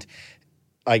 And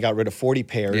I got rid of 40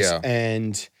 pairs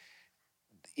and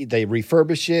they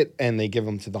refurbish it and they give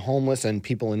them to the homeless and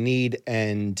people in need.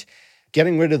 And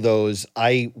getting rid of those,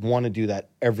 I want to do that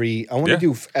I want to Yeah.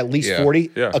 do at least Yeah.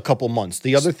 40 Yeah. a couple months.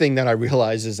 The other thing that I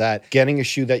realize is that getting a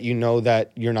shoe that you know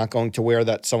that you're not going to wear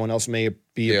that someone else may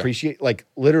be Yeah. appreciate, like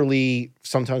literally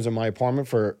sometimes in my apartment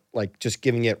for like just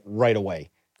giving it right away.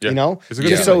 Yeah. You know? It's a good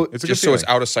Just feeling. so It's a Just good so it's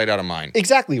feeling. out of sight, out of mind.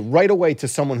 exactly right away to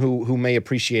someone who may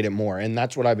appreciate it more, and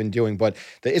that's what I've been doing. But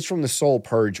the It's From the Soul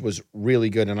purge was really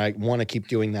good, and I want to keep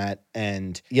doing that.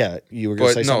 And yeah, you were going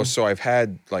to But say no, something? so I've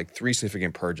had like 3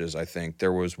 significant purges, I think.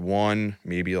 There was one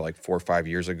maybe like 4 or 5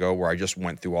 years ago where I just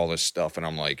went through all this stuff and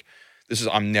I'm like,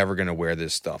 I'm never going to wear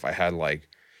this stuff. I had like,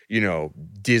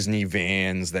 Disney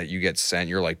vans that you get sent.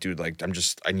 You're like, dude, like,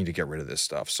 I need to get rid of this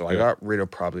stuff. So I got rid of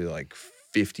probably like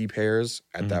 50 pairs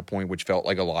at that point, which felt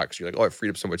like a lot because you're like, oh, I freed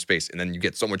up so much space. And then you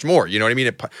get so much more. You know what I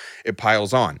mean? It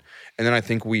piles on. And then I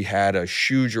think we had a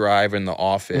shoe drive in the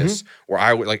office where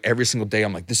I would like every single day,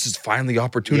 I'm like, this is finally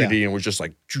opportunity. And it was just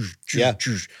like, choosh, choosh, Yeah.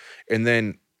 choosh. And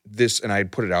then and I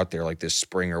had put it out there like this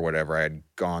spring or whatever. I had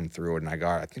gone through it and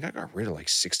I think I got rid of like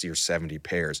 60 or 70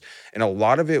 pairs. And a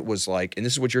lot of it was like, and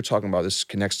this is what you're talking about, this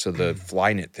connects to the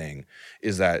Flyknit thing,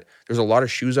 is that there's a lot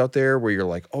of shoes out there where you're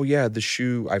like, oh yeah,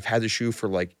 I've had the shoe for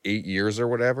like 8 years or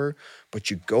whatever.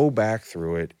 But you go back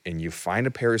through it and you find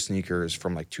a pair of sneakers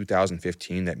from like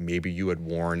 2015 that maybe you had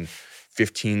worn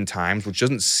 15 times, which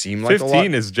doesn't seem like a lot.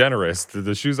 15 is generous.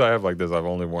 The shoes I have like this, I've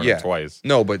only worn them twice.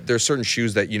 No, but there's certain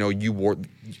shoes that, you wore.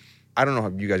 I don't know how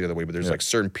you guys get the way, but there's like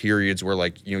certain periods where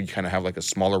like, you kind of have like a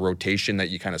smaller rotation that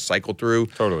you kind of cycle through.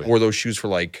 Totally. Wore those shoes for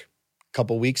like,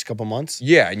 couple weeks, couple months.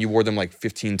 yeah, and you wore them like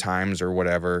 15 times or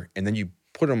whatever. And then you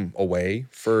put them away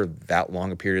for that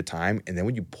long a period of time. And then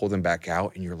when you pull them back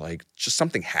out and you're like, just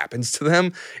something happens to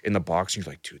them in the box. And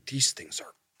you're like, dude, these things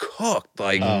are cooked.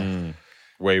 Like,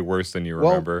 Way worse than you Well,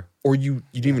 remember. or you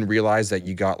didn't even realize that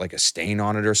you got like a stain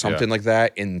on it or something like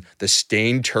that, and the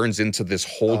stain turns into this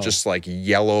whole just like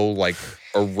yellow, like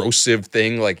erosive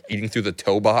thing, like eating through the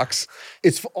toe box.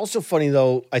 It's also funny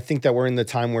though. I think that we're in the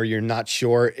time where you're not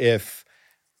sure if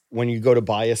when you go to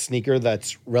buy a sneaker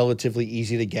that's relatively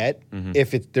easy to get,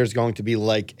 if there's going to be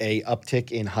like a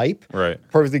uptick in hype. Right.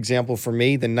 Perfect example for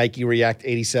me, the Nike React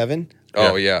 87.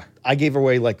 Oh yeah, I gave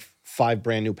away like 5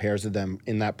 brand new pairs of them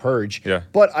in that purge. Yeah.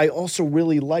 But I also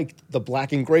really liked the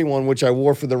black and gray one, which I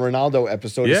wore for the Ronaldo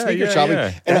episode of Sneaker Shopping.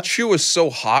 yeah. And that shoe was so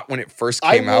hot when it first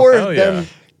I came out. wore Hell them,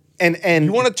 yeah. and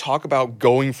You want to talk about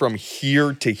going from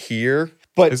here to here?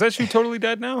 but Is that shoe totally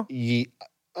dead now?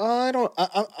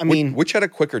 I mean, Which had a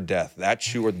quicker death, that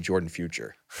shoe or the Jordan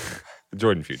Future? The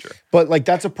Jordan Future. but like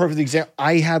that's a perfect example.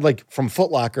 I had like from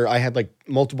Foot Locker, I had like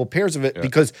multiple pairs of it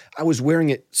because I was wearing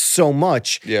it so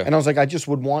much. Yeah. And I was like, I just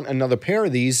would want another pair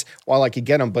of these while I could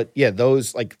get them. But yeah,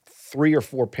 those like 3 or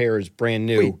 4 pairs brand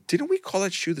new. Wait, didn't we call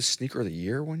that shoe the sneaker of the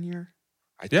year one year?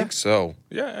 I think so.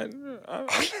 Yeah.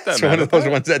 It's one of those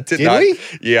ones that did Did not. we?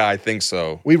 Yeah, I think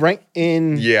so. We ranked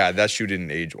in. Yeah, that shoe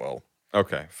didn't age well.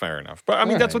 Okay, fair enough. But I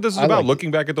mean, All that's right. what this is I about. like it.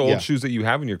 Looking back at the old Yeah. shoes that you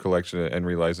have in your collection and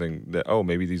realizing that, oh,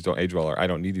 maybe these don't age well or I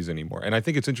don't need these anymore. And I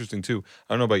think it's interesting too.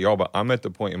 I don't know about y'all, but I'm at the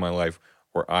point in my life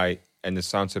where and this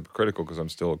sounds hypocritical because I'm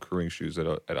still accruing shoes at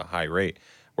a high rate,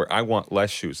 where I want less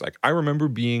shoes. Like I remember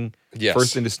being Yes.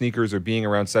 first into sneakers or being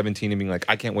around 17 and being like,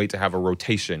 I can't wait to have a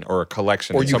rotation or a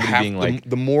collection. Or and you somebody have being like,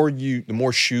 the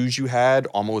more shoes you had,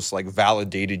 almost like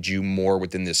validated you more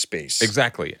within this space.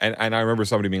 exactly. And I remember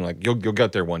somebody being like, you'll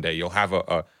get there one day. You'll have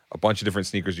a bunch of different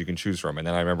sneakers you can choose from. And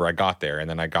then I remember I got there and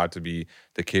then I got to be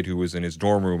the kid who was in his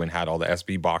dorm room and had all the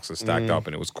SB boxes stacked up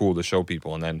and it was cool to show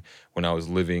people. And then when I was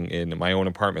living in my own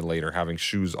apartment later, having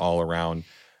shoes all around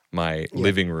my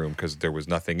living room because there was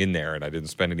nothing in there and I didn't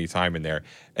spend any time in there.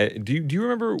 Do you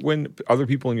remember when other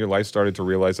people in your life started to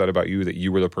realize that about you, that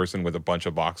you were the person with a bunch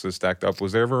of boxes stacked up?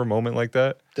 Was there ever a moment like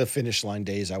that? The Finish Line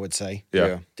days, I would say.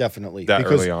 Yeah. Definitely. That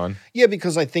early on? Yeah,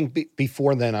 because I think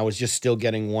before then I was just still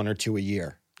getting 1 or 2 a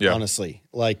year. Yeah. Honestly.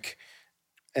 Like,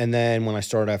 and then when I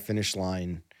started at Finish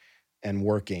Line and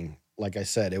working, like I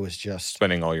said, it was just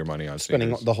Spending all your money on spending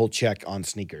sneakers. the whole check on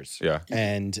sneakers. Yeah.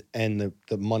 And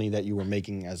the money that you were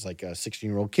making as like a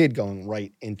 16-year-old kid going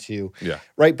right Yeah.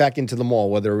 back into the mall,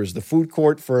 whether it was the food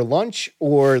court for lunch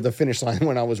or the Finish Line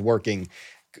when I was working,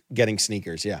 getting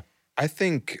sneakers. Yeah. I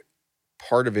think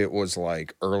part of it was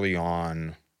like early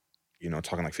on,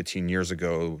 talking like 15 years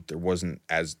ago, there wasn't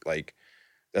as like,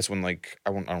 that's when like,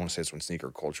 I don't want to say it's when sneaker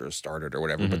culture started or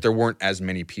whatever, but there weren't as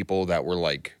many people that were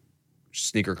like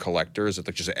sneaker collectors,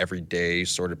 like just everyday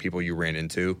sort of people you ran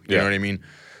into. You know what I mean?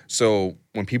 So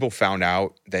when people found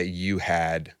out that you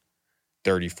had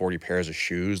 30, 40 pairs of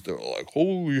shoes, they were like,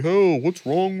 holy hell, what's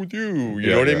wrong with you?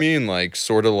 You know what I mean? Like,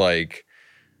 sort of like,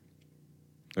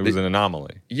 It was an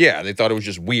anomaly. yeah, they thought it was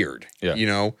just weird. Yeah.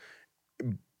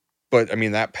 But I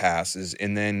mean, that passes.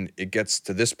 And then it gets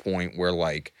to this point where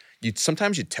like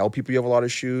sometimes you tell people you have a lot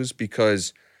of shoes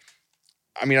because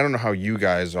I mean, I don't know how you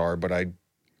guys are, but I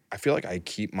feel like I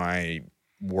keep my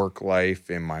work life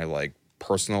and my like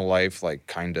personal life like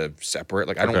kind of separate.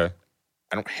 Like I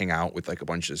don't hang out with like a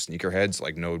bunch of sneakerheads,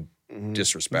 like no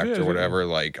disrespect or whatever.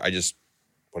 Like I just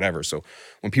whatever. So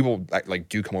when people like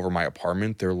do come over my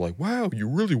apartment, they're like, "Wow, you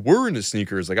really were into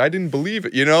sneakers." Like I didn't believe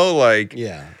it, you know? Like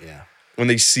yeah. When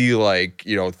they see like,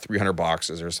 300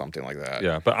 boxes or something like that.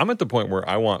 Yeah, but I'm at the point where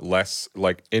I want less,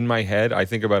 like in my head, I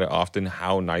think about it often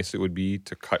how nice it would be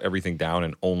to cut everything down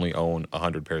and only own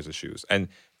 100 pairs of shoes. And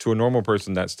to a normal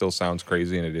person, that still sounds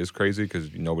crazy, and it is crazy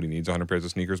because nobody needs 100 pairs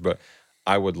of sneakers. But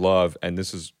I would love, and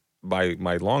this is my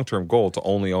long-term goal, to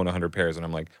only own 100 pairs. And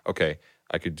I'm like, okay,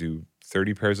 I could do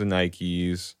 30 pairs of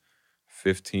Nikes,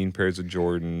 15 pairs of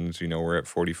Jordans, we're at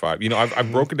 45.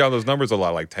 I've broken down those numbers a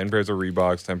lot, like 10 pairs of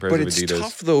Reeboks, 10 pairs of Adidas. But it's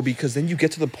tough, though, because then you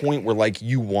get to the point where, like,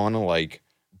 you want to, like,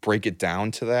 break it down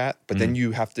to that, but then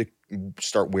you have to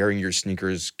start wearing your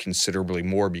sneakers considerably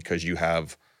more because you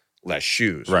have less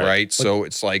shoes, right? So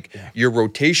it's like your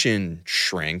rotation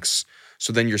shrinks,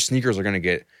 so then your sneakers are going to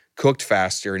get cooked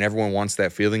faster, and everyone wants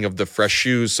that feeling of the fresh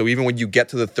shoes. So even when you get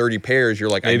to the 30 pairs, you're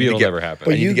like, maybe it'll never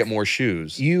happen. I need to get more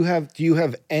shoes. Do you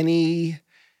have any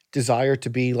desire to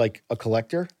be like a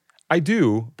collector? I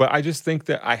do, but I just think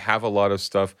that I have a lot of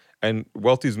stuff, and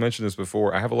Welty's mentioned this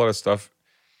before. I have a lot of stuff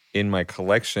in my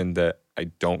collection that I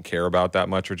don't care about that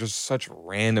much, or just such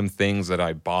random things that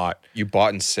I bought. You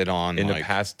bought and sit on in the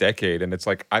past decade, and it's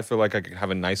like I feel like I could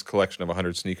have a nice collection of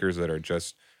 100 sneakers that are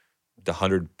just the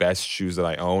 100 best shoes that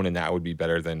I own, and that would be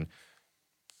better than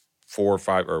 4 or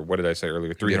 5, or what did I say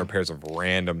earlier, 300 pairs of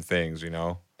random things,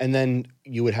 And then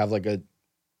you would have like a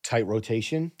tight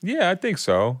rotation? Yeah, I think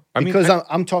so. Because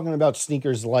I'm talking about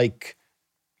sneakers like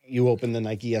you open the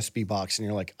Nike SB box and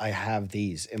you're like, I have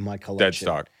these in my collection. Dead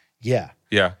stock. Yeah.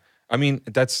 Yeah. I mean,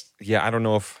 I don't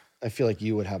know if... I feel like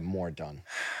you would have more done.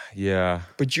 Yeah.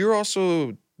 But you're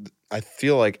also, I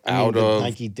feel like the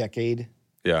Nike Decade.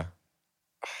 Yeah.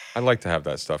 I'd like to have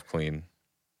that stuff clean.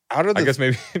 Out of I guess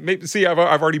maybe see, I've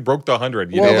already broke the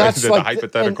 100. That's the like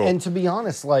hypothetical. And to be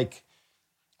honest, like,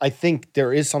 I think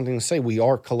there is something to say. We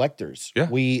are collectors. Yeah.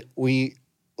 We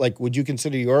like. Would you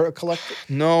consider you're a collector?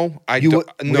 No, I You don't.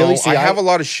 would- No, really? See, I have a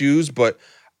lot of shoes, but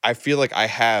I feel like I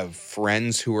have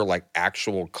friends who are like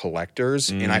actual collectors,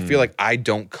 and I feel like I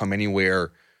don't come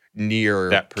anywhere near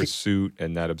that pursuit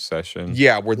and that obsession.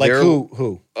 Yeah, where Like they're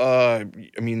who? I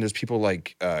mean, there's people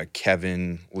like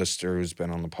Kevin Lister, who's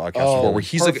been on the podcast Oh, before, where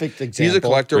he's perfect a example.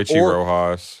 collector. Richie or,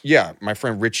 Rojas. Yeah, my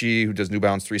friend Richie, who does New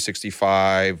Balance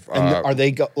 365. And are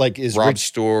they is Rob Rich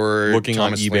Stewart, Looking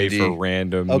Thomas on eBay Lindy. for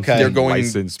random. Okay. They're going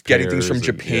licensed getting things from pairs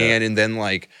Japan, and then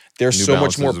like they're New so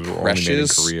much more Balances were only made in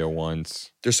precious. Korea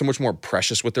once. They're so much more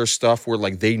precious with their stuff, where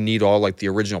like they need all like the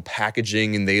original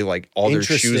packaging, and they like all their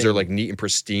shoes Interesting. are like neat and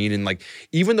pristine, and like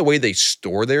even the way they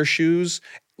store their shoes,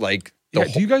 like Yeah,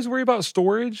 do you guys worry about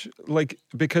storage? Like,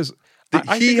 because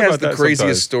I he think has about the that craziest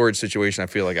sometimes. storage situation, I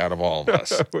feel like, out of all of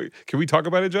us. Wait, can we talk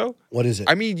about it, Joe? What is it?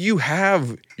 I mean, you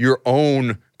have your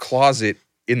own closet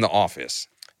in the office.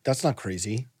 That's not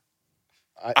crazy.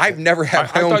 I've never had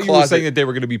I my own thought you were saying closet. that they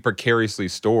were going to be precariously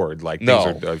stored, like No.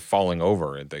 things are falling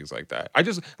over and things like that. I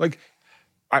just like,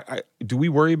 I do we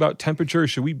worry about temperature?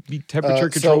 Should we be temperature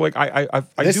control? so Like I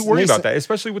this do worry makes about that,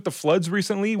 especially with the floods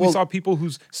recently. We Well- saw people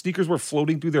whose sneakers were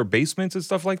floating through their basements and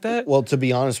stuff like that. Well, to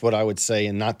be honest, what I would say,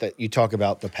 and not that you talk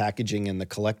about the packaging and the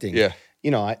collecting. Yeah.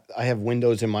 I have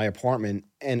windows in my apartment,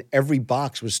 and every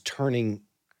box was turning.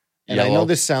 And I know Yellow.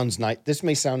 this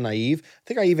may sound naive. I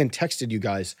think I even texted you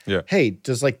guys. Yeah. Hey,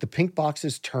 does like the pink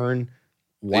boxes turn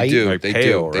They white? do. Like They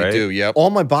pale, do. right? They do. Yep. All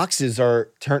my boxes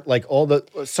are turned like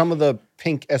some of the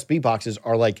pink SB boxes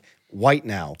are like white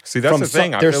now. See, that's from the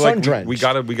thing. I they're feel like sun drenched. we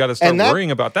gotta start And that-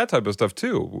 worrying about that type of stuff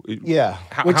too. Yeah,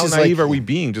 How which is naive like- are we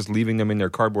being just leaving them in their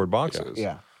cardboard boxes?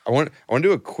 Yeah. I want to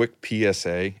do a quick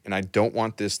PSA, and I don't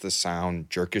want this to sound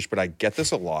jerkish, but I get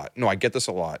this a lot. No, I get this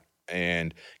a lot.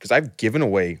 And because I've given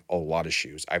away a lot of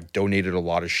shoes. I've donated a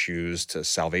lot of shoes to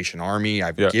Salvation Army.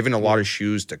 I've given a lot of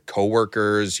shoes to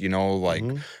coworkers, like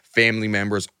family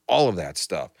members, all of that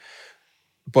stuff.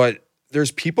 But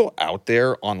there's people out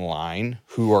there online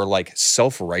who are like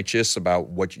self-righteous about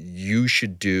what you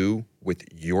should do with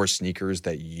your sneakers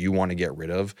that you want to get rid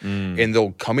of. And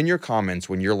they'll come in your comments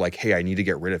when you're like, hey, I need to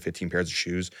get rid of 15 pairs of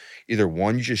shoes. Either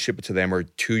one, you just ship it to them, or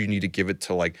two, you need to give it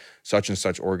to like such and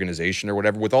such organization or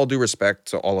whatever. With all due respect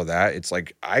to all of that, it's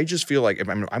like, I just feel like if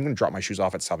I'm going to drop my shoes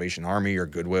off at Salvation Army or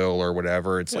Goodwill or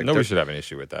whatever, it's like nobody should have an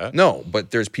issue with that. No,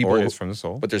 but there's people Or it's from the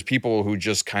soul. But there's people who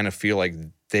just kind of feel like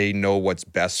they know what's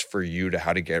best for you to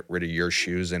how to get rid of your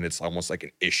shoes, and it's almost like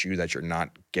an issue that you're not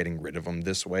getting rid of them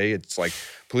this way. It's like,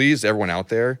 please, everyone out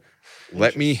there,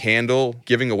 let me handle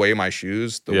giving away my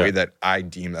shoes the way that I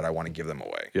deem that I want to give them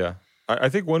away. Yeah. I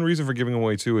think one reason for giving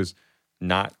away too is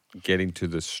not getting to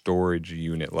the storage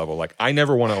unit level. Like, I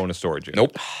never want to own a storage unit.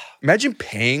 Nope. Imagine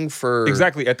paying for...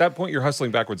 Exactly. At that point, you're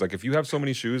hustling backwards. Like, if you have so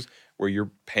many shoes where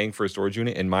you're paying for a storage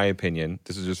unit, in my opinion,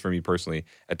 this is just for me personally,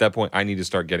 at that point, I need to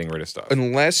start getting rid of stuff.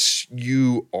 Unless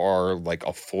you are like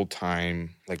a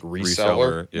full-time like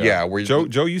reseller. Yeah. Where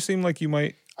Joe, you seem like you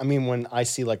might... I mean, when I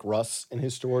see like Russ in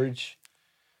his storage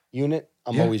unit,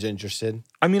 I'm always interested.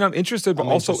 I mean, I'm interested, but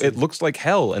also it looks like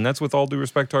hell. And that's with all due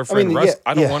respect to our friend mean, Russ. yeah,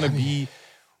 I don't want to be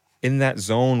in that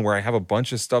zone where I have a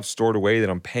bunch of stuff stored away that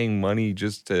I'm paying money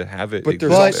just to have it. But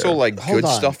there's also like good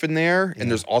stuff in there,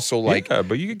 and there's also like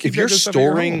but you can keep if you're that stuff at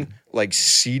your storing home. like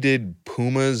seeded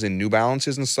Pumas and New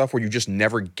Balances and stuff where you just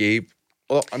never gave.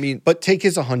 Well, I mean, But take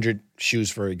his 100 shoes,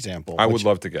 for example. I would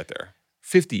love to get there.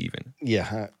 50 even.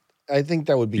 Yeah, I think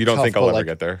that would be You don't tough, think I'll but, ever like,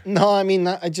 get there? No, I mean,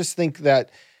 I just think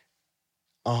that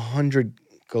 100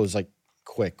 goes like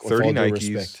quick. With 30 all due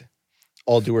Nikes. respect.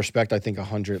 All due respect, I think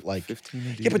 100 like...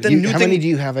 15 yeah, but then how many do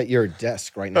you have at your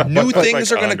desk right now? new Like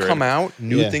things are going to 100. come out.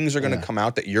 New Yeah, things are going to yeah. come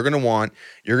out that you're going to want.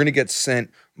 You're going to get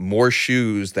sent more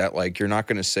shoes that like you're not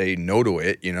going to say no to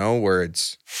it. You know, where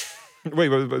it's Wait,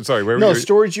 sorry. Where No, were you?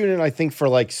 storage unit, I think for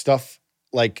like stuff,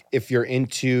 like if you're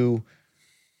into...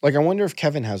 Like, I wonder if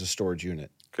Kevin has a storage unit.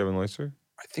 Kevin Loister?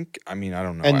 I think. I mean, I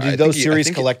don't know. And I do think those he- I serious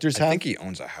think he- collectors I have? think he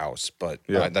owns a house, but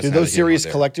Yeah. that's Do neither those here nor serious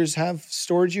there. collectors have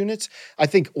storage units? I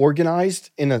think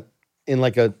organized in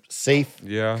like a safe,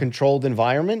 Yeah. controlled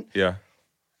environment. Yeah.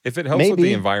 If it helps with the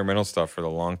Maybe. environmental stuff for the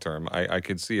long term, I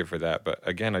could see it for that. But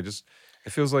again, it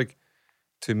feels like,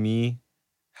 to me,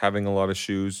 having a lot of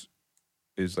shoes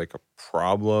is like a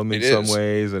problem in It some is.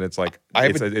 ways. And it's like, I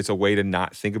have it's a way to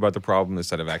not think about the problem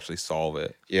instead of actually solve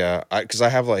it. Yeah, because I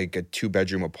have like a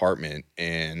 2-bedroom apartment,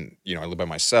 and I live by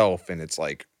myself, and it's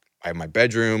like I have my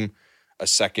bedroom, a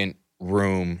second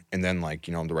room, and then like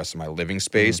the rest of my living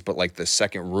space. But like the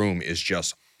second room is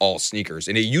just all sneakers,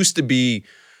 and it used to be,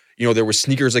 there were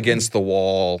sneakers against the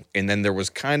wall, and then there was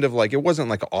kind of like, it wasn't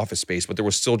like an office space, but there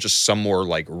was still just some more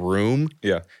like room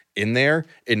Yeah. in there,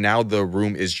 and now the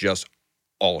room is just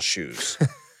all shoes.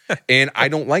 And I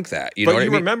don't like that. You know But what I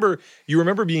mean? you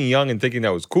remember being young and thinking that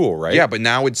was cool, right? Yeah, but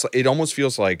now it almost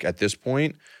feels like at this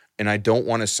point, and I don't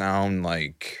want to sound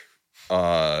like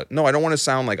I don't want to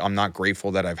sound like I'm not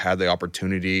grateful that I've had the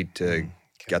opportunity to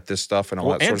get this stuff and all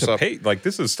Well, that and sort of to stuff. pay, like,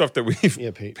 this is stuff that we've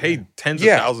Yeah, paid tens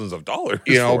Yeah. of thousands of dollars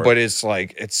for. But it's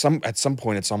like at some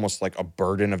point it's almost like a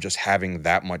burden of just having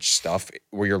that much stuff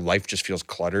where your life just feels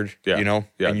cluttered. Yeah.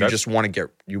 Yeah, and you just want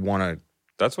to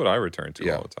That's what I return to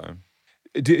Yeah. all the time.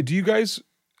 Do you guys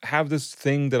have this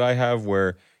thing that I have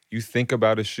where you think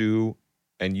about a shoe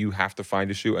and you have to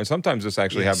find a shoe? And sometimes this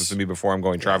actually happens to me before I'm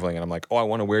going traveling, and I'm like, oh, I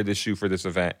want to wear this shoe for this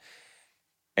event.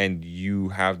 And you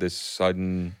have this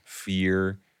sudden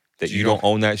fear that you don't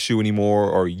own that shoe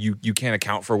anymore, or you can't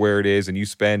account for where it is, and you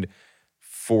spend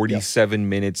 47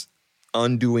 minutes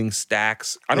undoing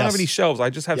stacks. I don't have Yes. any shelves. I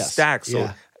just have Yes. stacks. So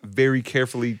Yeah. very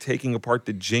carefully taking apart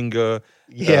the Jenga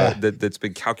Yeah. that's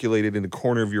been calculated in the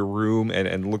corner of your room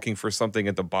and looking for something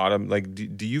at the bottom. Like,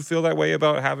 do you feel that way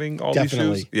about having all these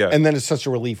Definitely. shoes? Yeah. And then it's such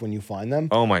a relief when you find them.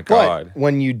 Oh my God. But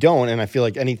when you don't, and I feel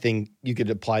like anything, you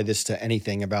could apply this to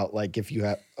anything about like if you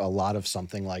have a lot of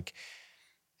something like,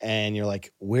 and you're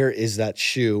like, where is that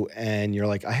shoe? And you're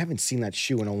like, I haven't seen that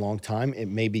shoe in a long time. It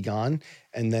may be gone.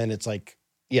 And then it's like,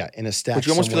 yeah, in a stack. But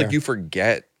you almost feel like somewhere. you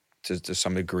forget to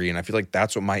some degree. And I feel like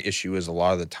that's what my issue is a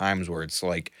lot of the times, where it's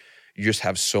like you just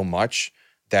have so much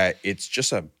that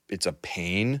it's a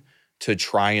pain to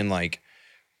try and like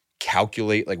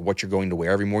calculate like what you're going to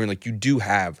wear every morning. Like you do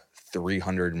have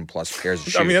 300 and plus pairs of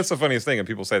shoes. I mean, that's the funniest thing, and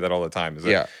people say that all the time. Is that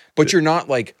yeah. But you're not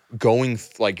like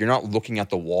you're not looking at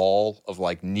the wall of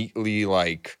like neatly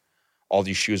like all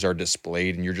these shoes are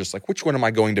displayed, and you're just like, which one am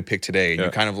I going to pick today? And Yeah.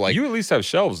 you kind of like, you at least have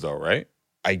shelves though, right?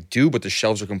 I do, but the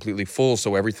shelves are completely full,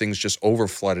 so everything's just over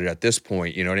flooded at this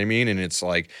point. You know what I mean? And it's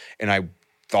like, and I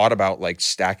thought about like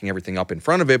stacking everything up in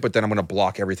front of it, but then I'm going to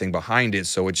block everything behind it,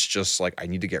 so it's just like I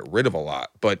need to get rid of a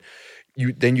lot. But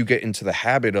you get into the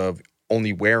habit of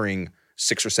only wearing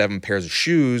 6 or 7 pairs of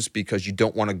shoes because you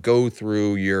don't want to go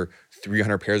through your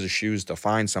 300 pairs of shoes to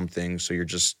find something. So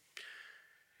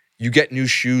you get new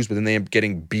shoes, but then they end up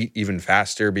getting beat even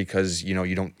faster because, you know,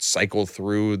 you don't cycle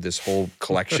through this whole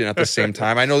collection at the same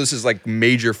time. I know this is like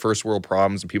major first world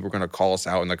problems, and people are going to call us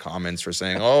out in the comments for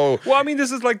saying, oh. Well, I mean,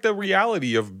 this is like the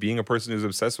reality of being a person who's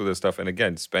obsessed with this stuff. And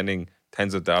again, spending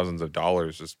tens of thousands of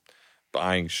dollars just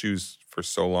buying shoes for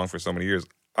so long, for so many years.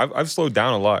 I've slowed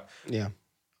down a lot. Yeah.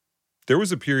 There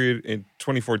was a period in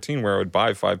 2014 where I would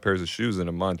buy 5 pairs of shoes in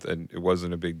a month, and it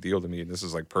wasn't a big deal to me. And this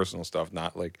is like personal stuff,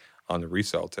 not like on the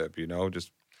resale tip, you know?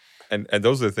 Just and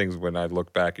those are the things when I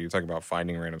look back and you're talking about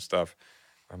finding random stuff.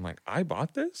 I'm like, I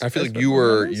bought this? I feel like you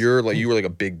were like a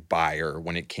big buyer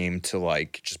when it came to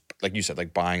like, just like you said,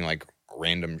 like buying like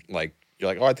random, like you're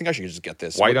like, oh, I think I should just get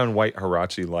this. White on white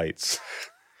Huarache lights.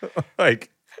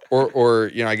 Like, or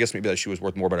you know, I guess maybe that shoe was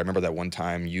worth more, but I remember that one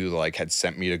time you like had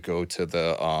sent me to go to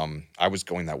the I was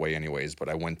going that way anyways, but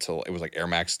I went to, it was like Air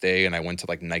Max Day, and I went to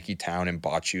like Nike Town and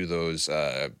bought you those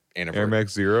Air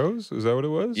Max Zeros? Is that what it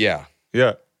was? Yeah.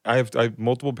 Yeah. I have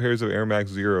multiple pairs of Air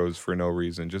Max Zeros for no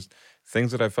reason, just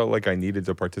things that I felt like I needed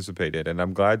to participate in, and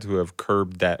I'm glad to have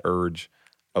curbed that urge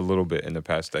a little bit in the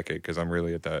past decade, because I'm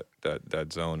really at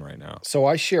that zone right now. So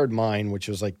I shared mine, which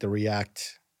was like the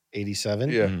React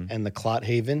 87 Yeah. and the Clot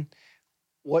Haven.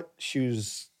 What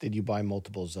shoes did you buy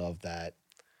multiples of that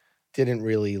didn't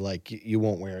really like you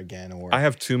won't wear again? Or I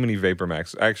have too many Vapor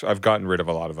Max. Actually, I've gotten rid of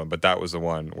a lot of them, but that was the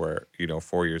one where, you know,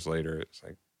 4 years later, it's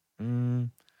like,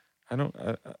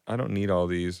 I don't need all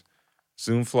these.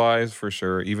 Zoom Flies for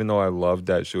sure. Even though I loved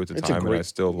that shoe at the time, and I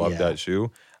still love that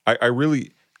shoe. I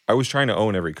was trying to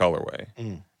own every colorway,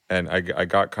 and I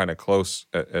got kind of close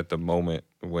at the moment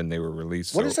when they were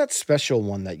released. What is that special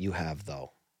one that you have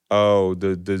though? Oh,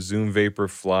 the Zoom Vapor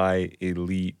Fly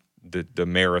Elite, the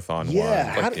marathon one.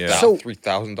 Like so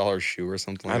 $3,000 shoe or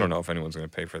something. I don't know if anyone's going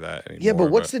to pay for that anymore. Yeah,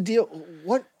 but what's the deal?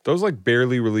 What those like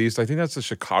barely released? I think that's the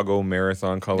Chicago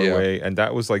Marathon colorway, and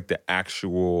that was like the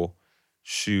actual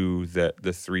shoe that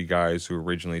the 3 guys who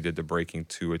originally did the Breaking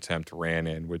 2 attempt ran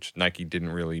in, which Nike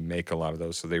didn't really make a lot of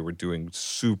those, so they were doing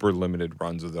super limited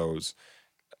runs of those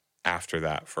after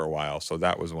that for a while. So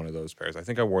that was one of those pairs. I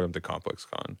think I wore them to Complex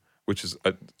Con, which is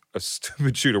a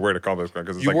stupid shoe to wear to Complex Con,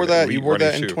 because it's you like wore that. You wore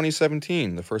that in shoe.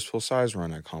 2017, the first full size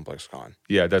run at Complex Con.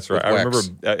 Yeah, that's right. I remember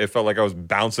it felt like I was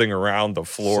bouncing around the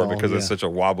floor because it's such a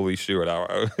wobbly shoe,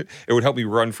 and it would help me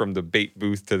run from the bait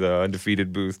booth to the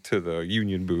undefeated booth to the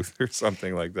Union booth or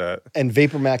something like that. And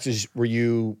Vapor Maxes, were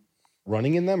you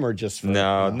running in them or just for,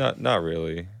 not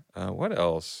really. What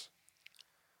else?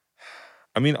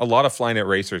 I mean, a lot of Flyknit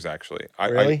racers actually.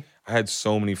 Really? I had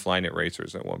so many Flyknit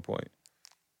racers at one point.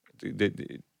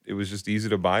 It was just easy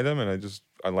to buy them, and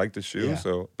I liked the shoe. Yeah.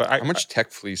 So, but How much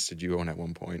Tech Fleece did you own at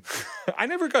one point? I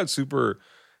never got super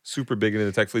big into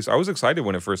the Tech Fleece. I was excited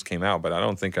when it first came out, but I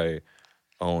don't think I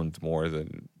owned more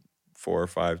than 4 or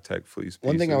 5 Tech Fleece pieces.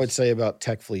 One thing I would say about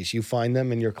Tech Fleece, you find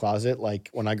them in your closet. Like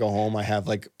when I go home, I have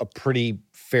like a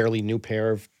fairly new pair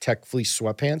of Tech Fleece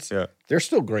sweatpants. Yeah. They're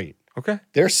still great. Okay.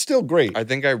 They're still great. I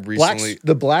think I recently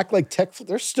the black like Tech,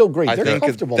 they're still great. I They're think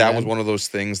comfortable. that man. was one of those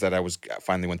things that I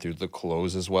finally went through the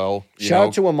clothes as well. Shout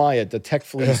out to Amaya, the Tech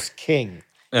Fleece king.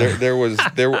 I think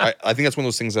that's one of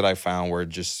those things that I found where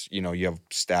just, you know, you have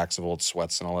stacks of old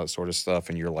sweats and all that sort of stuff,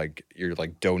 and you're like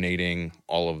donating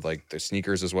all of like the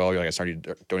sneakers as well. You're like, I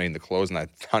started donating the clothes, and I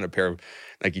found a pair of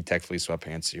Nike Tech Fleece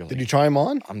sweatpants. You're like, Did you try them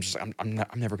on? I'm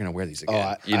never gonna wear these again.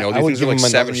 I would these things are give like them another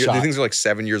 7 years. shot. These things are like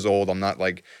 7 years old. I'm not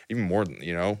like even more than,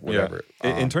 you know, whatever.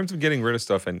 Yeah. In terms of getting rid of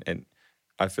stuff, and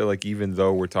I feel like even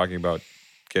though we're talking about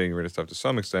getting rid of stuff to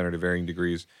some extent or to varying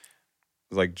degrees,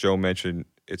 like Joe mentioned,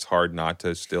 it's hard not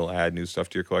to still add new stuff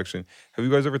to your collection. Have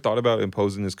you guys ever thought about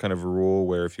imposing this kind of rule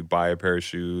where if you buy a pair of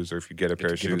shoes or if you get a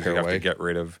pair of shoes, you have to get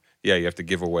rid of, you have to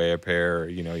give away a pair, or,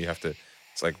 you know, you have to,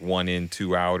 it's like 1 in,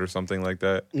 2 out or something like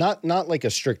that? Not like a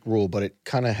strict rule, but it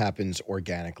kind of happens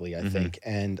organically, I think.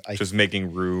 And just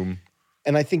making room.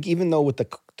 And I think even though with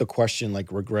the question,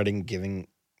 like regretting giving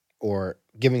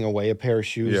away a pair of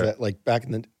shoes, that like back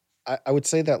in the, I would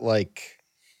say that like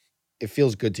it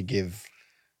feels good to give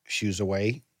shoes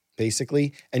away,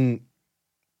 basically, and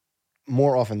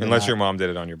more often than unless not, your mom did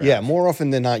it on your back. Yeah, more often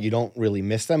than not, you don't really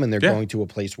miss them, and they're going to a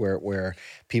place where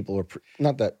people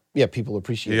are people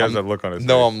appreciate. He has that look on his face.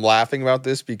 No, I'm laughing about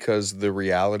this because the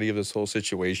reality of this whole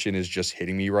situation is just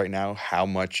hitting me right now. How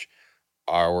much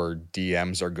our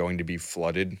DMs are going to be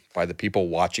flooded by the people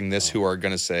watching this who are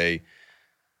going to say,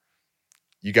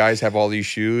 "You guys have all these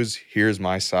shoes. Here's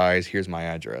my size. Here's my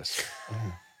address."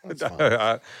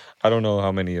 I don't know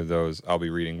how many of those I'll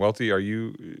be reading. Welty,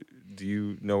 do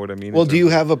you know what I mean? Well, do you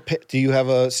have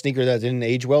a sneaker that didn't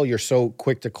age well? You're so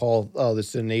quick to call, oh,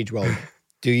 this didn't age well.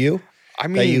 Do you? I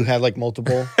mean, that you had like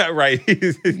multiple. Right.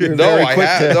 very quick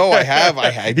I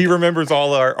have. He remembers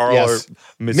all our Yes.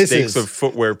 mistakes Misses. of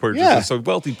footwear purchases. Yeah. So,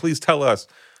 Welty, please tell us.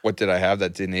 What did I have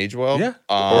that didn't age well? Yeah.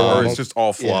 Um, Or it's just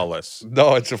all flawless.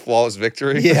 no, it's a flawless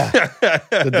victory. Yeah,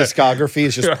 the discography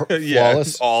is just Yeah,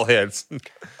 flawless. all hits.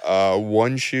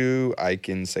 One shoe, I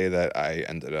can say that I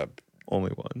ended up.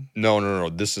 Only one. No.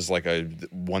 This is like a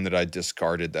one that I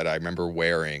discarded that I remember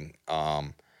wearing. I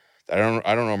don't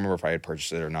remember if I had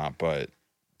purchased it or not, but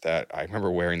that I remember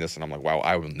wearing this and I'm like, wow,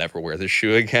 I will never wear this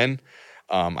shoe again.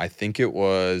 I think it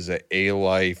was a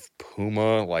A-Life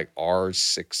Puma, like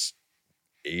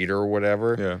R68 or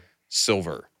whatever. Yeah.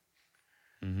 Silver.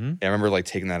 Mm-hmm. And I remember like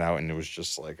taking that out and it was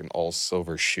just like an all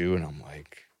silver shoe. And I'm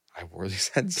like, I wore these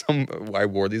at some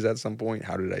point.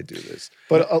 How did I do this?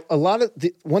 But a lot of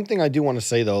one thing I do want to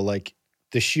say though, like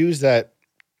the shoes that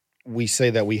we say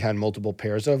that we had multiple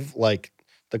pairs of, like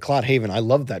the Cloud Haven, I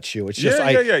love that shoe. It's just You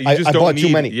I just don't bought too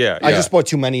need- many. yeah, I yeah. just bought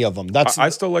too many of them. That's I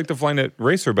still like the Flyknit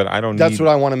Racer, but I don't that's need what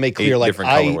I want to make clear. 8 Like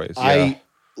different I colorways. Yeah. I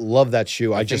love that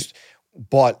shoe. I think- just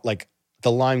bought like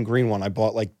the lime green one. I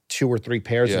bought like 2 or 3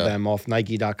 pairs Yeah. of them off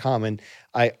Nike.com, and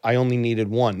I only needed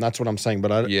one. That's what I'm saying.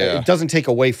 But Yeah. it doesn't take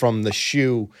away from the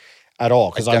shoe at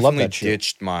all because I love definitely that shoe.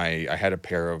 ditched I had a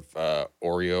pair of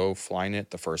Oreo Flyknit,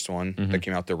 the first one Mm-hmm. that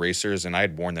came out, the Racers, and I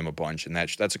had worn them a bunch. And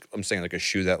I'm saying like a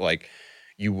shoe that like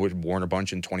you would have worn a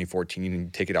bunch in 2014 and you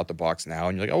take it out the box now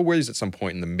and you're like, oh, where is it at some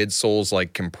point? And the midsole's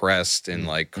like compressed and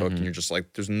like cooked, Mm-hmm. and you're just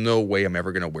like, there's no way I'm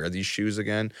ever gonna wear these shoes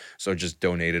again. So I just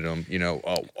donated them.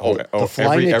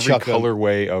 Flyknit every Chukka.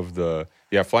 colorway of the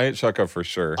Flyknit Chukka for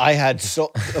sure. I had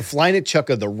the Flyknit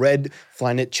Chukka, the red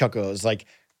Flyknit Chukka was like,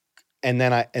 and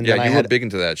then I you were had big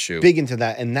into that shoe. big into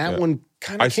that, and that one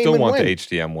kind I of came still and want went. the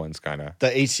HTM ones, kind of. The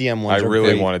HCM ones. I are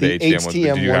really great. wanted the HTM ones.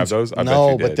 Did you have those? I bet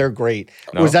no, you but did. they're great.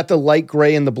 No? Was that the light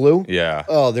gray and the blue? Yeah.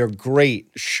 Oh, they're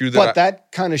great. Shoe But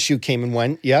that kind of shoe came and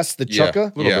went. Yes, the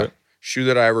Chukka. Little bit. Shoe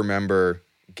that I remember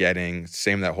getting,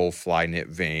 same that whole Flyknit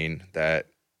vein that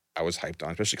I was hyped on,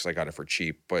 especially because I got it for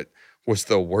cheap, but was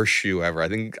the worst shoe ever. I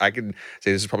think I could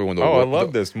say this is probably one of the Oh, I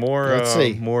love this. More Let's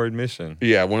see. more admission.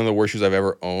 Yeah, one of the worst shoes I've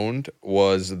ever owned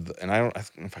was, and I don't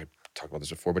know if I talked about this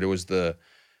before, but it was the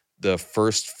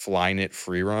first Flyknit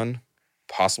free run,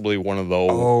 possibly one of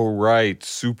those. Oh, right.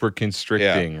 Super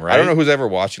constricting, right? I don't know who's ever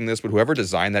watching this, but whoever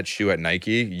designed that shoe at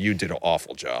Nike, you did an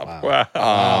awful job. Wow.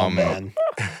 Wow. Oh man.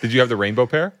 Did you have the rainbow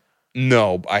pair?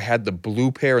 No, I had the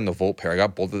blue pair and the Volt pair. I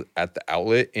got both at the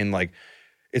outlet, and like,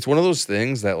 it's one of those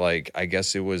things that like, I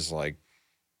guess it was like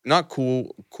not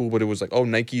cool, but it was like, oh,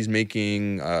 Nike's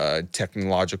making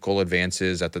technological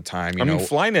advances at the time. You I know, mean,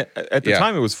 Flyknit, at the Yeah.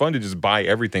 time, it was fun to just buy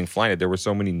everything Flyknit. There were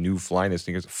so many new Flyknit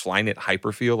sneakers. Flyknit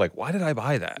Hyperfeel. Like, why did I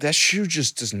buy that? that shoe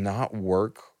just does not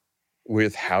work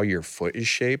with how your foot is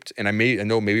shaped. And I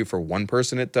know maybe for one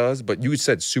person it does, but you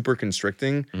said super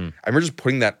constricting. I remember just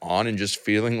putting that on and just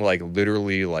feeling like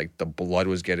literally like the blood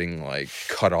was getting like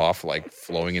cut off, like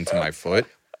flowing into my foot.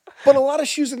 But a lot of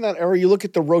shoes in that era, you look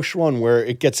at the Roche Run where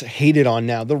it gets hated on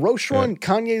now. The Roche Run,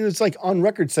 Kanye was like on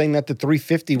record saying that the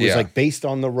 350 was Yeah. like based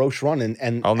on the Roche Run,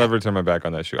 and I'll never turn my back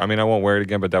on that shoe. I mean, I won't wear it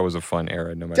again, but that was a fun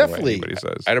era, no matter Definitely. what anybody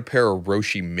says. I had a pair of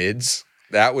Roshi mids.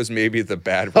 That was maybe the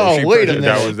bad Oh, Roshi wait a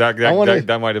purchase. minute.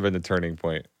 That might have been the turning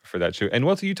point for that shoe. And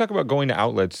Welty, you talk about going to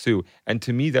outlets too, and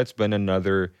to me, that's been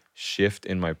another shift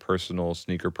in my personal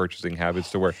sneaker purchasing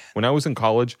habits. To where when I was in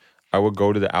college, I would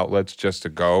go to the outlets just to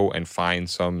go and find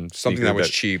Something sneaker that was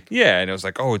cheap. Yeah, and it was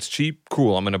like, oh, it's cheap,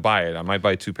 cool. I'm gonna buy it. I might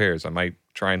buy 2 pairs. I might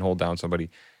try and hold down somebody.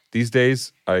 These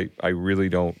days, I really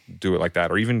don't do it like that.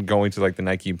 Or even going to like the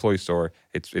Nike employee store,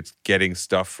 it's getting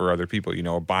stuff for other people,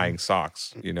 or buying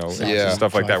socks, and Yeah.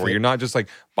 stuff like that, where Traffic. you're not just like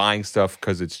buying stuff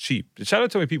because it's cheap. Shout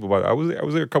out to my people, but I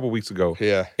was there a couple weeks ago.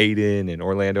 Yeah. Aiden and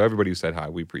Orlando, everybody who said hi,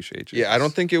 we appreciate you. Yeah, I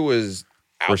don't think it was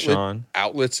Rashawn.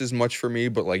 outlets as much for me,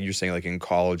 but like you're saying, like in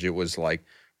college, it was like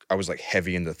I was like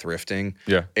heavy into thrifting.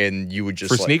 Yeah. And you would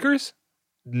just For like, sneakers?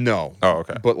 No. Oh,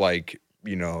 okay. But like,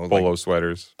 Polo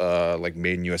sweaters. like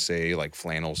made in USA, like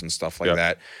flannels and stuff like Yeah.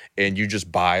 that. And you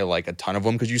just buy like a ton of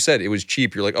them because you said it was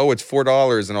cheap. You're like, oh, it's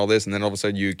 $4 and all this. And then all of a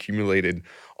sudden you accumulated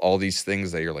all these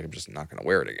things that you're like, I'm just not going to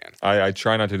wear it again. I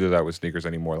try not to do that with sneakers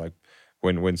anymore. Like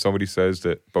when somebody says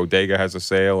that Bodega has a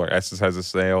sale or Estes has a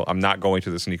sale, I'm not going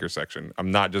to the sneaker section. I'm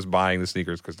not just buying the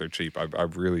sneakers because they're cheap.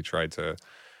 I've really tried to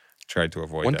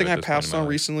avoid One that thing at I this point passed in my on life.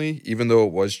 recently, even though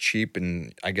it was cheap,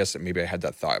 and I guess that maybe I had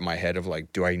that thought in my head of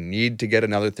like, do I need to get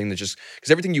another thing that just because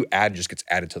everything you add just gets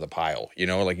added to the pile,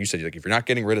 like you said, like if you're not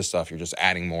getting rid of stuff, you're just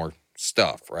adding more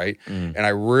stuff, right? And I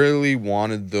really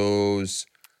wanted those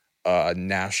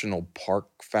National Park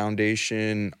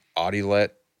Foundation Audiolet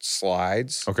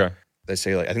slides. Okay. They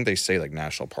say like I think they say like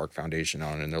National Park Foundation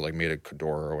on it, and they're like made of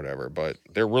Cadora or whatever, but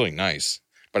they're really nice.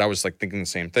 But I was like thinking the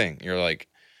same thing. You're like,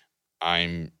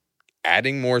 I'm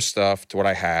adding more stuff to what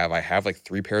I have. I have like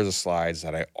 3 pairs of slides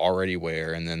that I already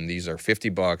wear, and then these are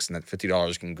 $50, and that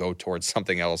 $50 can go towards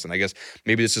something else. And I guess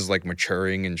maybe this is like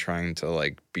maturing and trying to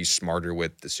like be smarter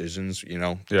with decisions, you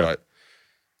know? Yeah. But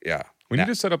yeah. We need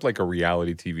to set up like a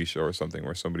reality TV show or something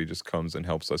where somebody just comes and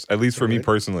helps us. At least for me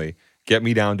personally, get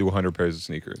me down to 100 pairs of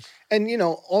sneakers. And, you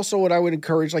know, also what I would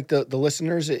encourage like the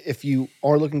listeners, if you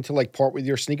are looking to like part with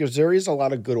your sneakers, there is a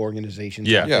lot of good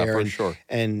organizations out there. For sure.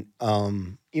 And,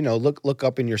 you know, look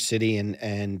up in your city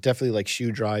and definitely like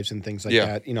shoe drives and things like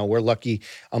that. You know, we're lucky.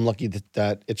 I'm lucky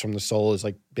that It's From the Soul is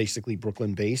like basically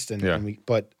Brooklyn based.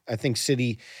 But I think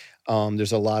city,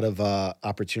 there's a lot of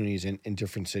opportunities in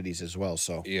different cities as well.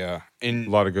 So yeah, and a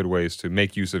lot of good ways to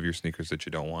make use of your sneakers that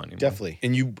you don't want anymore. Definitely.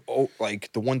 And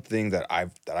like the one thing that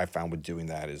I found with doing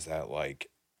that is that like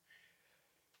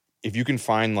if you can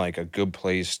find like a good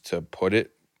place to put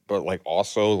it, but like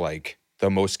also like the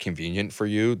most convenient for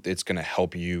you, it's gonna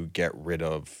help you get rid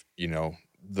of, you know,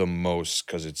 the most,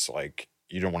 because it's like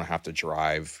you don't want to have to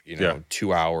drive, you know,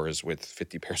 2 hours with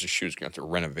 50 pairs of shoes. You have to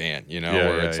rent a van, you know,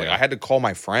 where it's like I had to call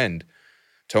my friend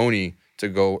Tony to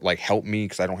go like help me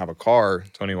because I don't have a car.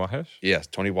 Tony Wahesh? Yes,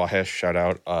 Tony Wahesh, shout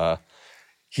out.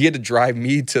 He had to drive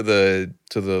me to the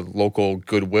local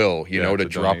Goodwill, you know, to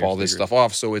drop all this stuff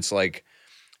off. So it's like,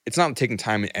 it's not taking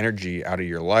time and energy out of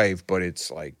your life, but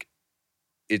it's like,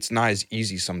 it's not as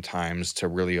easy sometimes to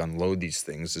really unload these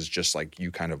things as just like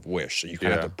you kind of wish. So you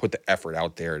kind of have to put the effort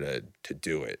out there to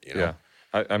do it, you know?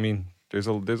 Yeah. I mean, there's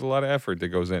a lot of effort that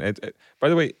goes in. By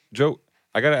the way, Joe,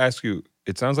 I got to ask you,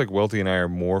 it sounds like Welty and I are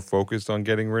more focused on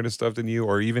getting rid of stuff than you,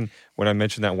 or even when I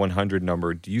mentioned that 100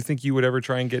 number, do you think you would ever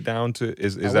try and get down to,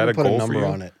 is that a goal for you? I put a number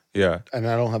on it. Yeah. And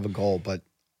I don't have a goal, but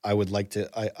I would like to,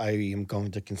 I am going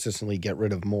to consistently get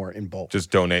rid of more in bulk. Just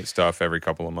donate stuff every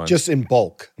couple of months. Just in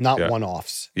bulk, not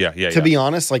one-offs. Yeah. To be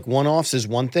honest, like one-offs is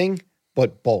one thing,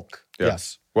 but bulk,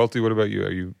 yes. Welty, what about you?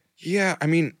 Are you? Yeah, I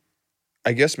mean,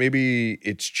 I guess maybe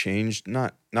it's changed.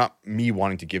 Not me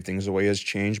wanting to give things away has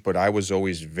changed, but I was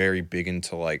always very big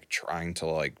into like trying to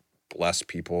like bless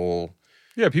people.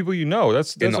 Yeah, people you know.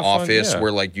 That's in the office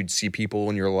where like you'd see people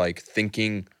and you're like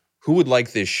thinking, who would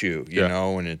like this shoe, you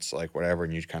know? And it's like whatever,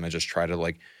 and you kind of just try to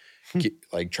like,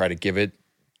 try to give it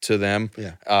to them.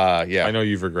 Yeah, yeah. I know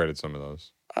you've regretted some of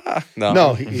those.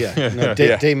 No.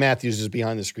 Dave Matthews is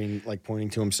behind the screen, like pointing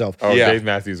to himself. Oh, yeah. Dave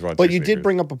Matthews wants. But you did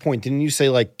bring up a point, didn't you? Say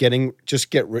like you just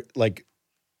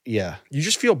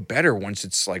feel better once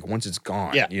it's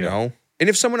gone. You know. And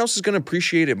if someone else is going to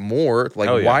appreciate it more,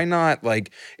 like why not? Like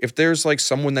if there's like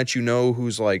someone that you know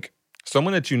who's like.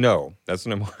 Someone that you know. That's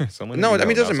what I'm. Someone. No, I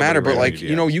mean it doesn't matter. But like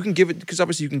you know, you can give it because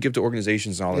obviously you can give to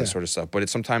organizations and all that sort of stuff. But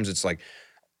sometimes it's like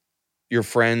your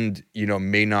friend, you know,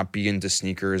 may not be into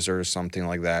sneakers or something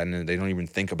like that, and they don't even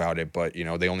think about it. But you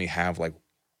know, they only have like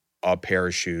a pair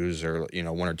of shoes or 1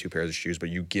 or 2 pairs of shoes. But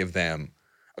you give them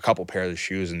a couple pairs of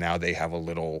shoes, and now they have a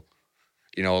little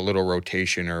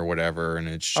rotation or whatever. And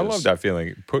it's just, I love that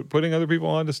feeling. Putting other people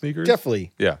onto sneakers.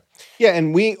 Definitely. Yeah. Yeah.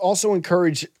 And we also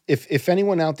encourage if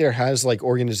anyone out there has like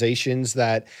organizations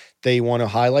that they want to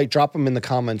highlight, drop them in the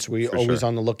comments. We're always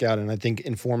on the lookout. And I think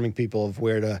informing people of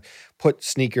where to put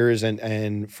sneakers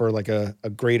and for like a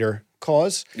greater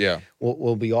cause. Yeah.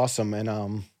 Will be awesome. And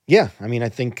I mean, I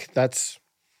think that's,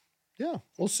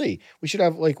 we'll see. We should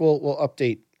have like, we'll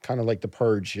update kind of like the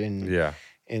purge and we'll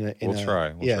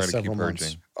try to keep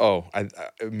purging. Oh, I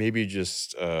maybe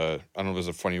just I don't know if there's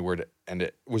a funny word to end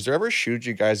it. Was there ever a shoe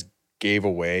you guys gave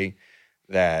away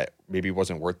that maybe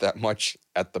wasn't worth that much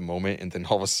at the moment, and then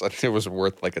all of a sudden it was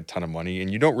worth like a ton of money, and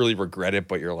you don't really regret it,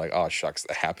 but you're like, oh shucks,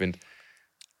 that happened?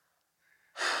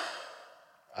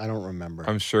 I don't remember.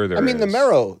 I'm sure there. I mean, the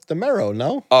Mero,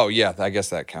 no? Oh yeah, I guess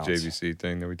that counts. JVC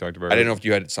thing that we talked about. I didn't know if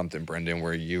you had something, Brendan,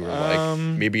 where you were like,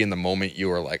 maybe in the moment you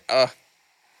were like,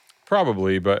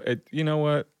 Probably, but you know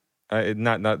what?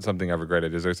 Not something I've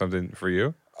regretted. Is there something for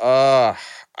you? I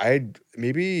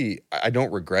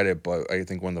don't regret it, but I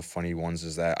think one of the funny ones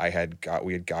is that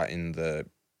we had gotten the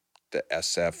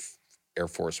SF Air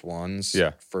Force Ones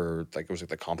for like, it was like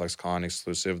the Complex Con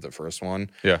exclusive, the first one.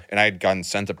 Yeah. And I had gotten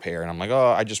sent a pair, and I'm like,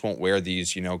 oh, I just won't wear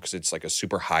these, because it's like a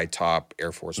super high top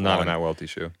Air Force One. Not a Matt Welty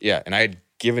shoe. Yeah. And I had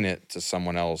given it to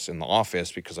someone else in the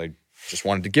office because I just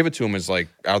wanted to give it to him as like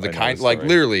out of the kind, like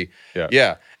literally.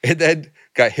 Yeah. And then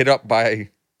got hit up by,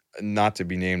 not to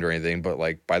be named or anything, but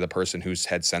like by the person who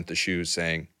had sent the shoes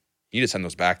saying, you need to send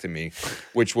those back to me,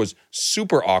 which was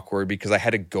super awkward because I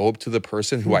had to go up to the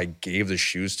person who I gave the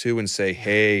shoes to and say,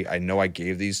 hey, I know I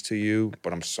gave these to you,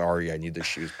 but I'm sorry, I need the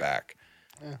shoes back.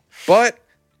 But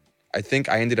I think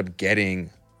I ended up getting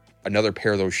another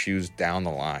pair of those shoes down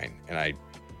the line, and I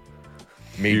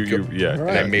made good.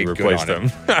 I made good on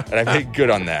them. And I made good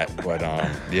on that. But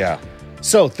yeah.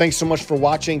 So thanks so much for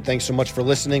watching. Thanks so much for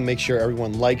listening. Make sure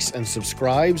everyone likes and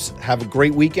subscribes. Have a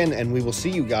great weekend, and we will see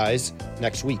you guys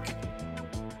next week.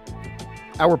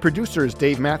 Our producer is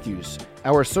Dave Matthews.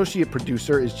 Our associate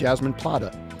producer is Jasmine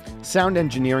Plata. Sound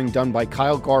engineering done by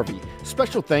Kyle Garvey.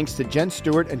 Special thanks to Jen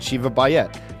Stewart and Shiva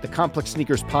Bayet. The Complex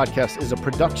Sneakers Podcast is a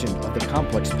production of the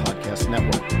Complex Podcast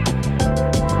Network.